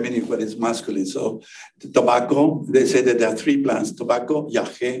not feminine, but it's masculine. So the tobacco, they say that there are three plants: tobacco,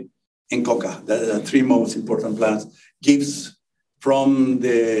 yaje, and coca. That are the three most important plants. Gifts from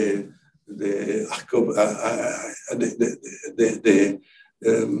the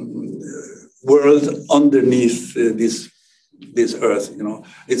world underneath this earth.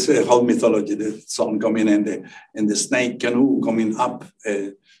 It's a whole mythology. The sun coming and the snake canoe coming up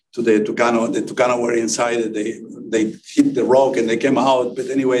to the Tucano. The Tucano were inside. They hit the rock and they came out. But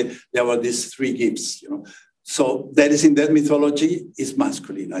anyway, there were these three gifts. So that is in that mythology is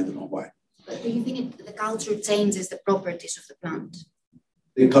masculine. I don't know why. But do you think the culture changes the properties of the plant?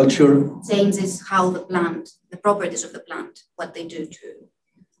 The culture changes how the properties of the plant, what they do to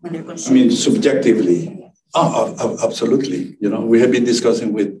when they're consumed. Subjectively. Absolutely. We have been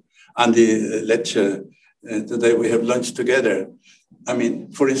discussing with Andy Letcher today. We have lunch together.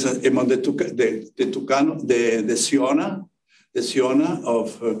 For instance, among the Tucano, the Siona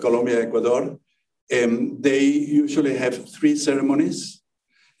of Colombia, Ecuador, they usually have 3 ceremonies,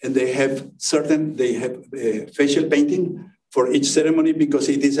 and they have facial painting for each ceremony, because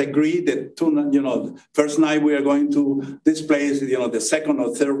it is agreed that first night we are going to this place, the second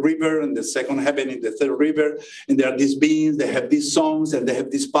or third river, and the second heaven in the third river, and there are these beings, they have these songs, and they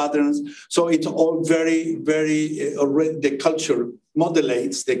have these patterns. So it's all very, very, already the culture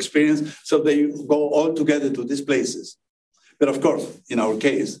modulates the experience, so they go all together to these places. But of course, in our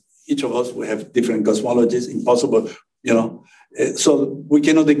case, each of us, we have different cosmologies, impossible, so we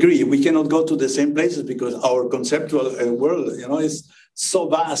cannot agree. We cannot go to the same places because our conceptual world, is so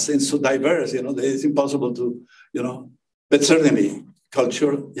vast and so diverse, that it's impossible to, but certainly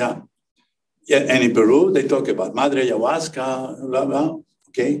culture, Yeah, and in Peru, they talk about Madre Ayahuasca, blah, blah,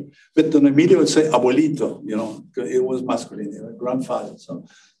 okay? But Don Emilio would say abuelito, you know, it was masculine, you know, grandfather. So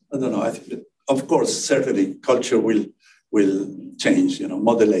I don't know, I think that, of course, certainly culture will change, you know,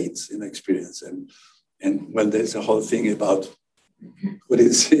 modulates in experience. And well, there's a whole thing about what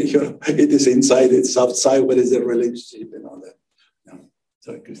is, you know, it is inside, it's outside, what is the relationship and all that. Yeah.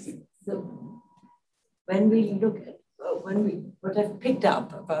 Sorry, Christine. So when we look at what I've picked up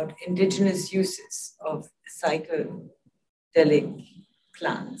about indigenous uses of psychedelic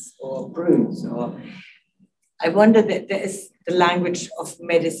plants or brews, or I wonder that there is the language of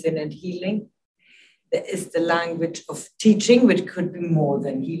medicine and healing. There is the language of teaching, which could be more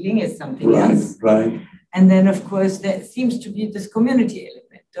than healing, is something else. Right. And then, of course, there seems to be this community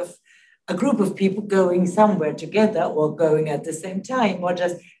element of a group of people going somewhere together or going at the same time, or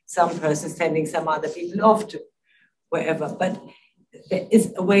just some person sending some other people off to wherever. But there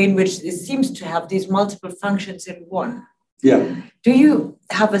is a way in which it seems to have these multiple functions in one. Yeah. Do you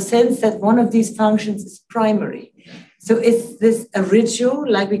have a sense that one of these functions is primary? So is this a ritual,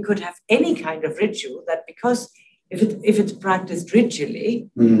 like we could have any kind of ritual, that because if it's practiced ritually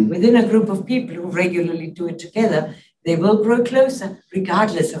within a group of people who regularly do it together, they will grow closer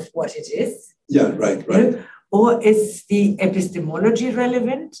regardless of what it is? Yeah, right. You know? Or is the epistemology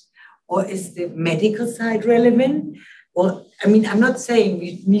relevant? Or is the medical side relevant? Or, I mean, I'm not saying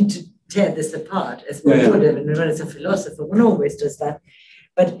we need to tear this apart as one would have, and as a philosopher, one always does that.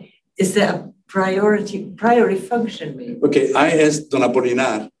 But is there a priority function maybe? Okay, I asked Don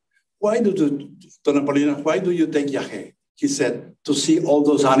Apolinar, why do you take yahe? He said, to see all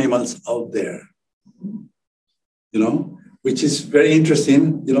those animals out there. You know, which is very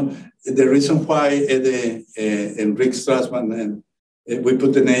interesting. You know, the reason why Enrique Strassman and we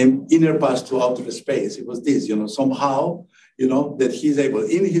put the name Inner Path to Outer Space, it was this, you know, somehow, you know, that he's able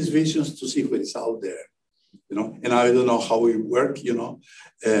in his visions to see what is out there. You know, and I don't know how we work, you know.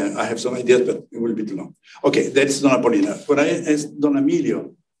 I have some ideas, but it will be too long. Okay, that's Don Apolinar. When I asked Don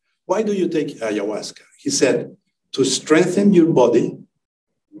Emilio, why do you take ayahuasca? He said, to strengthen your body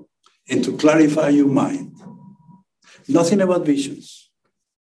and to clarify your mind. Nothing about visions.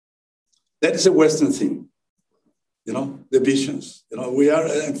 That is a Western thing. You know, the visions. You know, we are,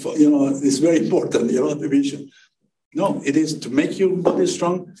 you know, it's very important, you know, the vision. No, it is to make your body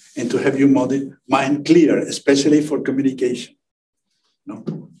strong and to have your mind clear, especially for communication. You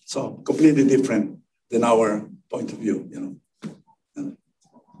know? So completely different than our point of view, you know.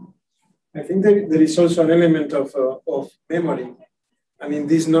 I think there is also an element of memory. I mean,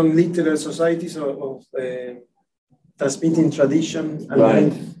 these non-literal societies of transmitting tradition and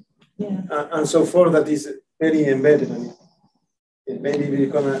life and so forth, that is very embedded. I mean, maybe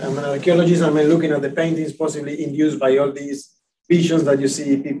become I'm an archaeologist, I'm looking at the paintings possibly induced by all these visions that you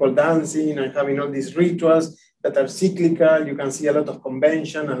see people dancing and having all these rituals that are cyclical. You can see a lot of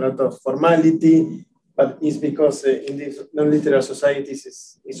convention, a lot of formality, but it's because in these non-literal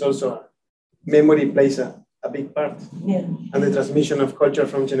societies it's also memory plays a big part. Yeah. And the transmission of culture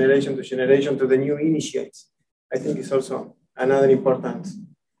from generation to generation to the new initiates, I think is also another important factor.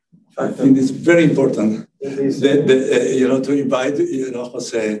 I think it's very important you know, to invite, you know,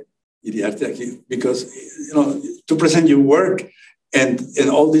 Jose Iriarte, because, you know, to present your work and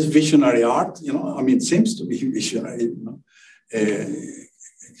all this visionary art, you know, I mean, it seems to be visionary, you know,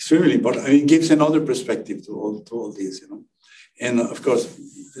 extremely important. I mean, it gives another perspective to all this, you know. And of course,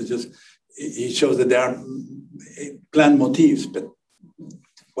 it shows that there are plant motifs, but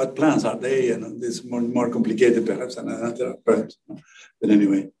what plants are they? And this is more complicated perhaps than another, perhaps. But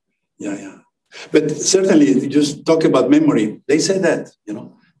anyway, yeah. But certainly, you just talk about memory. They say that, you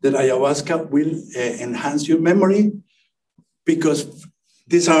know, that ayahuasca will enhance your memory because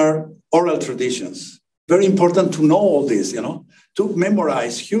these are oral traditions. Very important to know all this, you know, to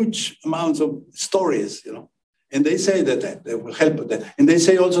memorize huge amounts of stories, you know. And they say that they will help with that. And they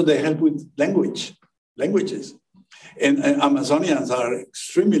say also they help with languages. And Amazonians are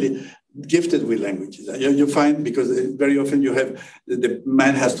extremely gifted with languages. You find, because very often you have, the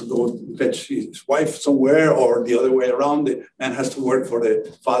man has to go fetch his wife somewhere, or the other way around, the man has to work for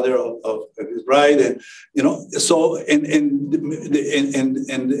the father of his bride. And, you know, so, and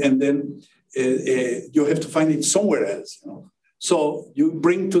then you have to find it somewhere else, you know. So you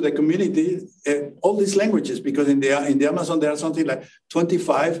bring to the community all these languages, because in the Amazon, there are something like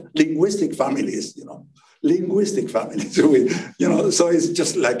 25 linguistic families, you know, you know, so it's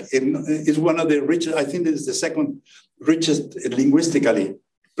just like, it's one of the richest, I think it's the second richest linguistically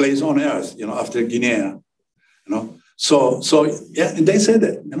place on earth, you know, after Guinea, you know. So yeah, and they say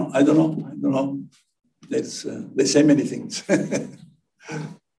that, you know, I don't know. They say many things.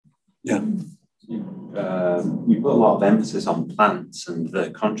 Yeah. you put a lot of emphasis on plants and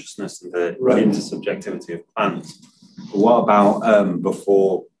the consciousness and the intersubjectivity of plants. But what about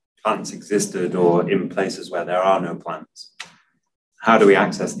before plants existed or in places where there are no plants? How do we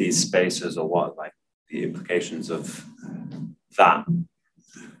access these spaces, or what like the implications of that?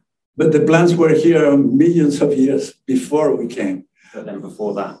 But the plants were here millions of years before we came. But then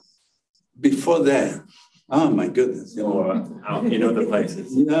before that? Before that, oh my goodness. Or out in other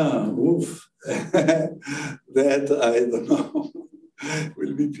places? Yeah, oof. That, I don't know,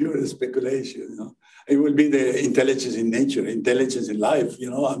 will be pure speculation, you know. It will be the intelligence in nature, intelligence in life,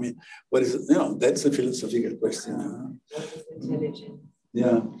 you know. I mean, what is, you know, that's a philosophical question. You know? What is intelligence?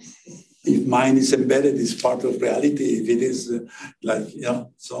 Yeah. If mind is embedded, it's part of reality. If it is like, you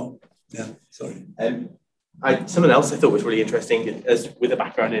know, so, yeah, sorry. Something else I thought was really interesting, as with a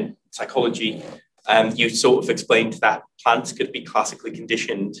background in psychology, you sort of explained that plants could be classically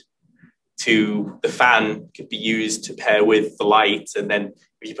conditioned to the fan could be used to pair with the light, and then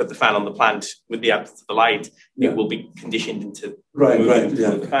if you put the fan on the plant with the absence of the light, it will be conditioned into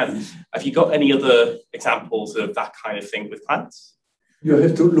the fan. Have you got any other examples of that kind of thing with plants? You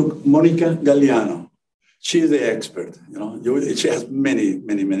have to look, Monica Galliano. She's the expert, you know. She has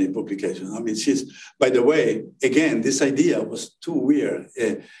many publications. I mean, she's, by the way, again, this idea was too weird.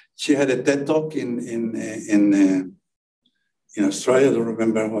 She had a TED talk in Australia. I don't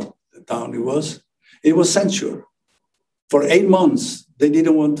remember what the town it was. It was censored for 8 months. They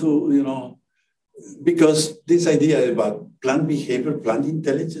didn't want to, you know, because this idea about plant behavior, plant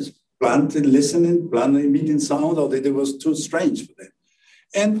intelligence, plant listening, plant emitting sound, or that it was too strange for them.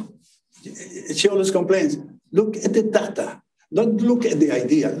 And she always complains, look at the data. Don't look at the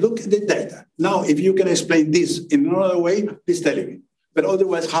idea, look at the data. Now, if you can explain this in another way, please tell me. But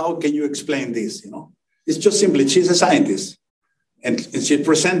otherwise, how can you explain this, you know? It's just simply, she's a scientist, and she's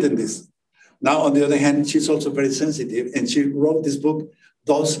presenting this. Now, on the other hand, she's also very sensitive, and she wrote this book,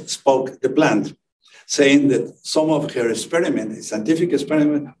 Thus Spoke the Plant, saying that some of her experiments, scientific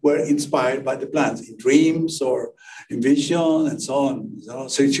experiments, were inspired by the plants in dreams or in vision and so on. You know?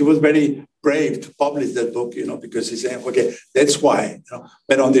 So she was very brave to publish that book, you know, because she's saying, okay, that's why. You know?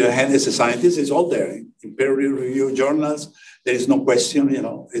 But on the other hand, as a scientist, it's all there in peer-reviewed journals. There is no question, you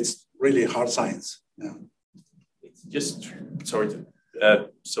know, it's really hard science. Yeah. It's just, sorry to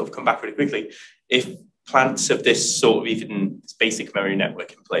sort of come back really quickly. If plants have this sort of even basic memory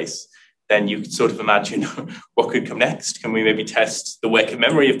network in place, then you could sort of imagine what could come next. Can we maybe test the working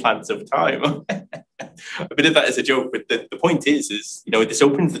memory of plants over time? A bit of that is a joke, but the point is, you know, this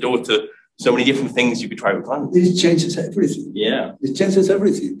opens the door to so many different things you could try with plants. It changes everything. Yeah. It changes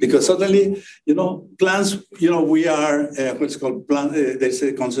everything because suddenly, you know, plants, you know, we are, what's called plant, there's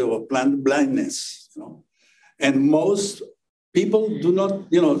a concept of plant blindness, you know, and most people do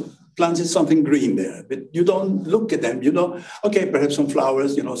not, you know, plants is something green there, but you don't look at them, you know, okay, perhaps some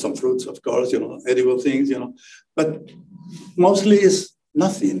flowers, you know, some fruits, of course, you know, edible things, you know, but mostly it's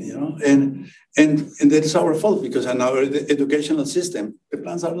nothing, you know, and that's our fault because in our educational system, the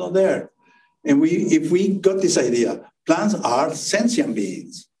plants are not there. And if we got this idea, plants are sentient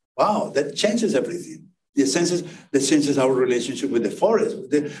beings. Wow, that changes everything. That changes our relationship with the forest.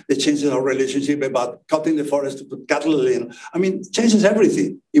 That changes our relationship about cutting the forest to put cattle in. I mean, changes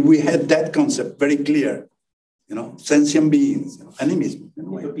everything. If we had that concept very clear, you know, sentient beings, you know, animism. It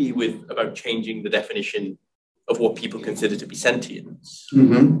would be about changing the definition of what people consider to be sentient.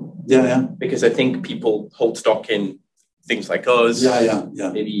 Mm-hmm. Yeah. Because I think people hold stock in things like us.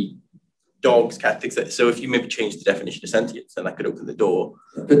 Yeah. Maybe dogs, cats, etc. So if you maybe change the definition of sentience, then that could open the door.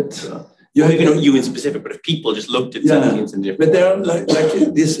 But maybe not you in specific, but if people just looked at sentience in different ways. But there are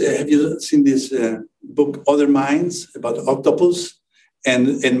like this, have you seen this book, Other Minds, about octopus?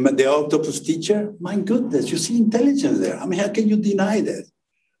 And the octopus teacher, my goodness, you see intelligence there. I mean, how can you deny that?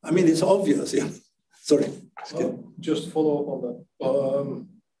 I mean, it's obvious. Yeah. Sorry. Just follow up on that.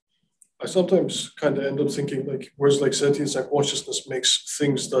 I sometimes kind of end up thinking like words like sentience and consciousness makes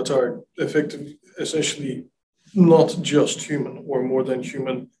things that are effectively, essentially not just human or more than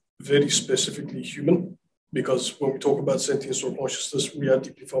human, very specifically human. Because when we talk about sentience or consciousness, we are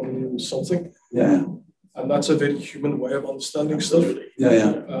deeply familiar with something. Yeah. And that's a very human way of understanding stuff.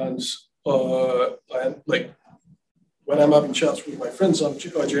 Yeah. And I like when I'm having chats with my friends, I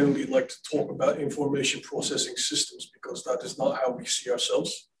generally like to talk about information processing systems because that is not how we see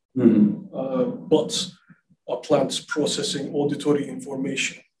ourselves. Mm-hmm. But are plants processing auditory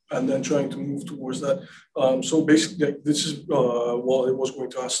information and then trying to move towards that. So basically, like, this is what I was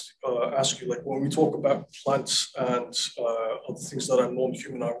going to ask you. Like when we talk about plants and other things that are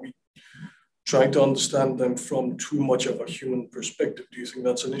non-human, are we trying to understand them from too much of a human perspective. Do you think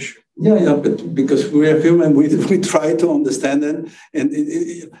that's an issue? Yeah, but because we are human, we try to understand them. And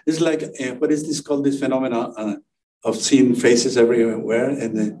it's like, what is this called, this phenomenon of seeing faces everywhere?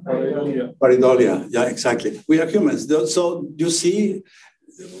 And pareidolia. Yeah, exactly. We are humans. So you see,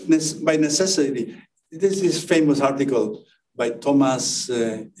 by necessity, this is famous article by Thomas,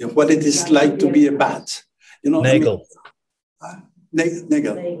 what it is like to be a bat. Nagel.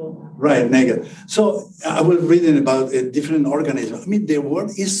 Nagel. Right, Nagel. So I was reading about a different organism. I mean, the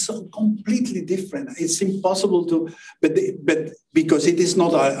world is so completely different. It's impossible to, but because it is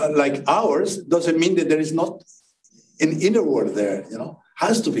not like ours, doesn't mean that there is not an inner world there,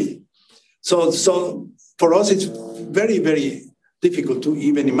 has to be. So for us, it's very, very difficult to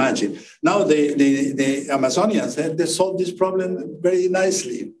even imagine. Now the Amazonians, they solved this problem very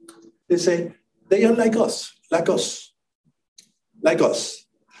nicely. They say, they are like us.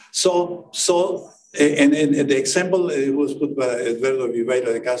 So and the example was put by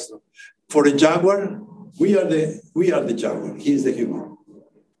Eduardo de Castro. For a jaguar, we are the jaguar. He is the human.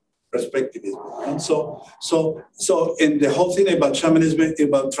 Perspectivism. And so and the whole thing about shamanism is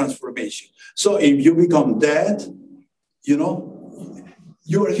about transformation. So if you become dead, you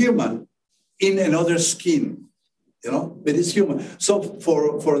are human in another skin, but it's human. So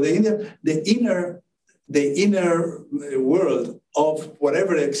for the Indian, the inner world of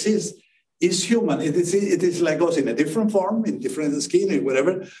whatever exists is human. It is like us in a different form, in different skin, or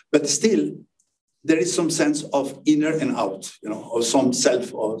whatever, but still there is some sense of inner and out, or some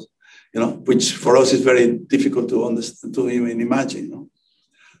self, or which for us is very difficult to understand, to even imagine.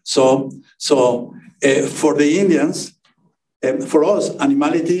 So for the Indians, for us,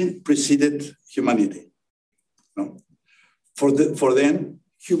 animality preceded humanity. For them,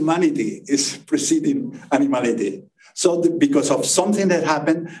 humanity is preceding animality. So because of something that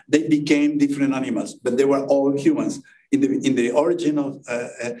happened, they became different animals, but they were all humans. In the origin of,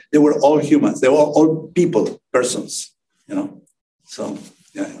 they were all humans. They were all people, persons, So,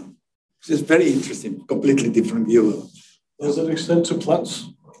 yeah. It's very interesting, completely different view. Does that extend to plants?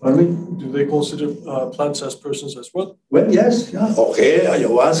 Do they consider plants as persons as well? Well, yes, yeah. Okay,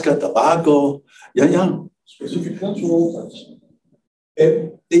 ayahuasca, tobacco, yeah. Specific plants or all plants?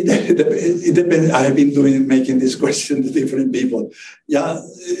 It depends. I have been making this question to different people. Yeah,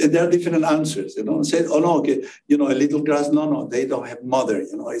 there are different answers. Say, oh no, okay, a little grass. No, they don't have mother.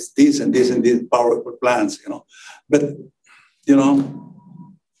 It's this and this and this powerful plants. But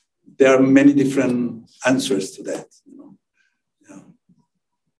there are many different answers to that. Yeah.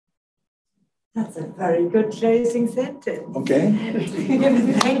 That's a very good closing sentence. Okay.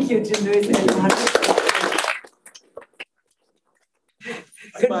 Thank you to Luis and Eduardo.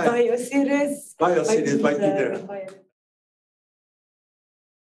 Goodbye, Osiris. Bye, Osiris. Bye, Peter. Bye.